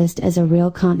indeed exist as a real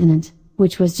continent,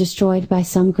 which was destroyed by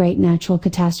some great natural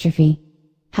catastrophe.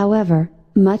 However,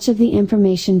 much of the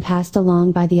information passed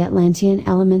along by the Atlantean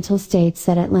elemental states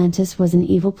that Atlantis was an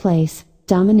evil place,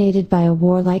 dominated by a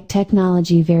warlike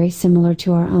technology very similar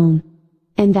to our own.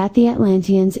 And that the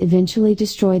Atlanteans eventually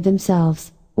destroyed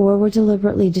themselves, or were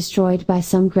deliberately destroyed by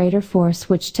some greater force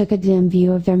which took a dim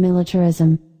view of their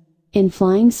militarism. In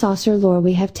flying saucer lore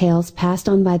we have tales passed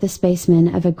on by the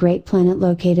spacemen of a great planet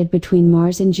located between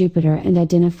Mars and Jupiter and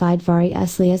identified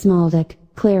variously as Maldek,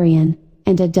 Clarion,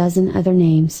 and a dozen other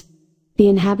names. The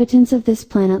inhabitants of this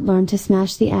planet learned to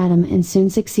smash the atom and soon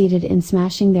succeeded in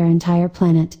smashing their entire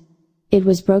planet. It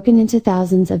was broken into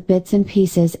thousands of bits and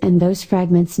pieces, and those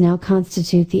fragments now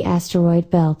constitute the asteroid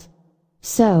belt.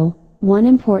 So, one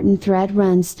important thread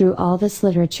runs through all this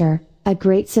literature. A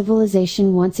great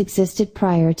civilization once existed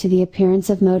prior to the appearance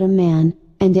of modern man,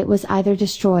 and it was either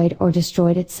destroyed or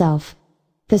destroyed itself.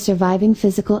 The surviving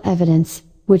physical evidence,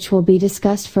 which will be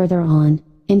discussed further on,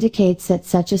 indicates that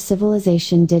such a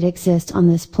civilization did exist on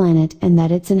this planet and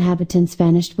that its inhabitants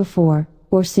vanished before,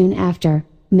 or soon after,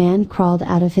 man crawled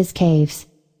out of his caves.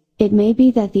 It may be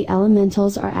that the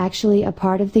elementals are actually a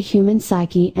part of the human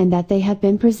psyche and that they have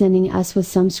been presenting us with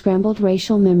some scrambled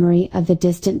racial memory of the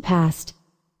distant past.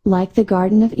 Like the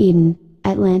Garden of Eden,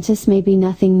 Atlantis may be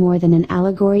nothing more than an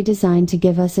allegory designed to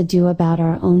give us a clue about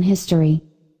our own history.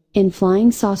 In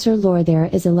flying saucer lore there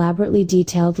is elaborately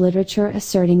detailed literature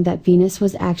asserting that Venus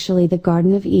was actually the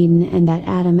Garden of Eden and that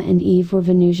Adam and Eve were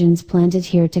Venusians planted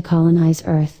here to colonize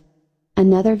Earth.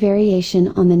 Another variation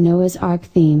on the Noah's Ark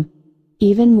theme.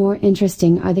 Even more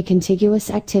interesting are the contiguous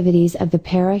activities of the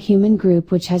para-human group,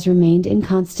 which has remained in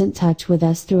constant touch with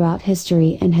us throughout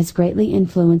history and has greatly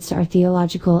influenced our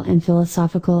theological and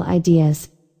philosophical ideas.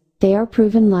 They are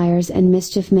proven liars and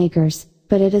mischief makers,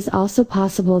 but it is also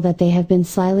possible that they have been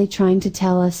slyly trying to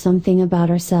tell us something about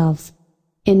ourselves.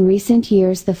 In recent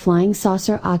years the flying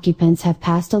saucer occupants have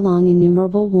passed along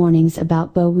innumerable warnings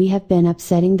about how we have been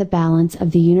upsetting the balance of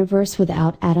the universe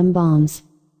without atom bombs.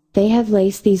 They have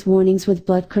laced these warnings with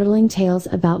blood-curdling tales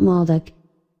about Maldek.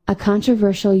 A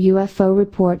controversial UFO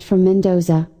report from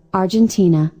Mendoza,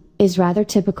 Argentina, is rather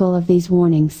typical of these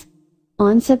warnings.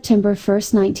 On September 1,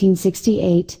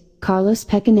 1968, Carlos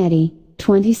Pecanetti,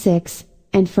 26,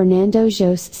 and Fernando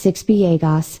Jose Six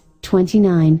Villegas,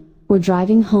 29, were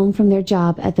driving home from their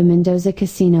job at the Mendoza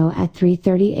casino at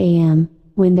 3:30 a.m.,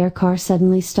 when their car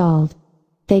suddenly stalled.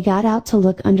 They got out to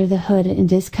look under the hood and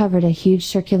discovered a huge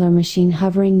circular machine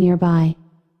hovering nearby.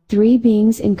 3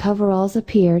 beings in coveralls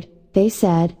appeared, they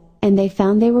said, and they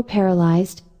found they were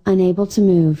paralyzed, unable to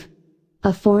move.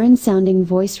 A foreign-sounding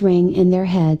voice rang in their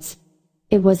heads.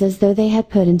 It was as though they had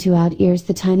put into our ears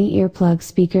the tiny earplug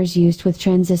speakers used with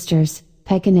transistors,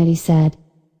 Pecanetti said.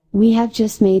 "We have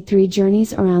just made 3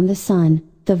 journeys around the sun,"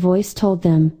 the voice told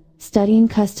them, "studying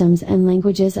customs and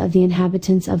languages of the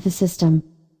inhabitants of the system.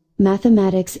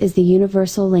 Mathematics is the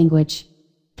universal language."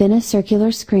 Then a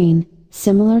circular screen,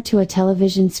 similar to a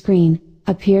television screen,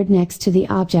 appeared next to the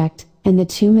object, and the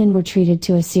 2 men were treated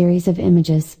to a series of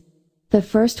images. The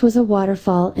first was a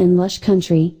waterfall in lush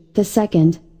country, the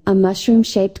second, a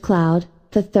mushroom-shaped cloud,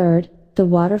 the third, the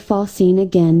waterfall seen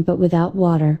again but without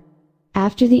water.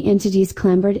 After the entities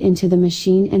clambered into the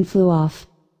machine and flew off,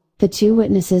 the 2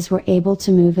 witnesses were able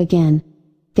to move again.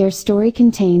 Their story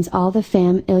contains all the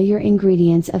familiar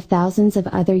ingredients of thousands of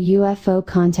other UFO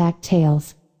contact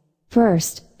tales.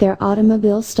 First, their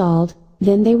automobile stalled,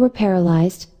 Then they were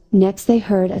paralyzed, next they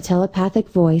heard a telepathic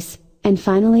voice, and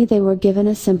finally they were given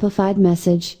a simplified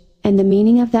message, and the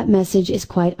meaning of that message is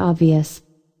quite obvious.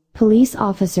 Police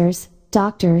officers,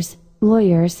 doctors,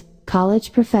 lawyers,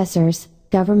 college professors,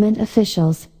 government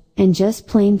officials, and just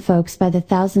plain folks by the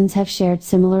thousands have shared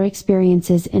similar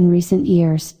experiences in recent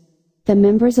years. The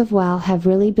members of WOW have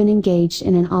really been engaged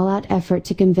in an all-out effort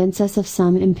to convince us of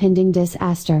some impending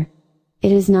disaster.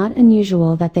 It is not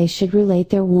unusual that they should relate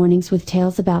their warnings with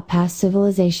tales about past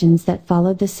civilizations that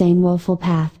followed the same woeful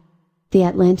path. The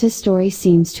Atlantis story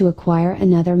seems to acquire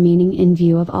another meaning in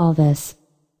view of all this.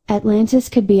 Atlantis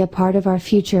could be a part of our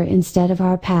future instead of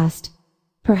our past.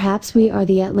 Perhaps we are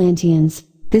the Atlanteans.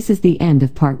 This is the end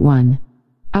of part 1.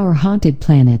 Our Haunted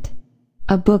Planet.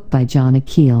 A book by John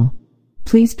Keel.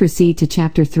 Please proceed to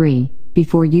chapter 3,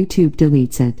 before YouTube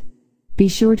deletes it. Be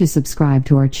sure to subscribe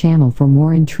to our channel for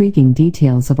more intriguing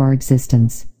details of our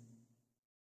existence.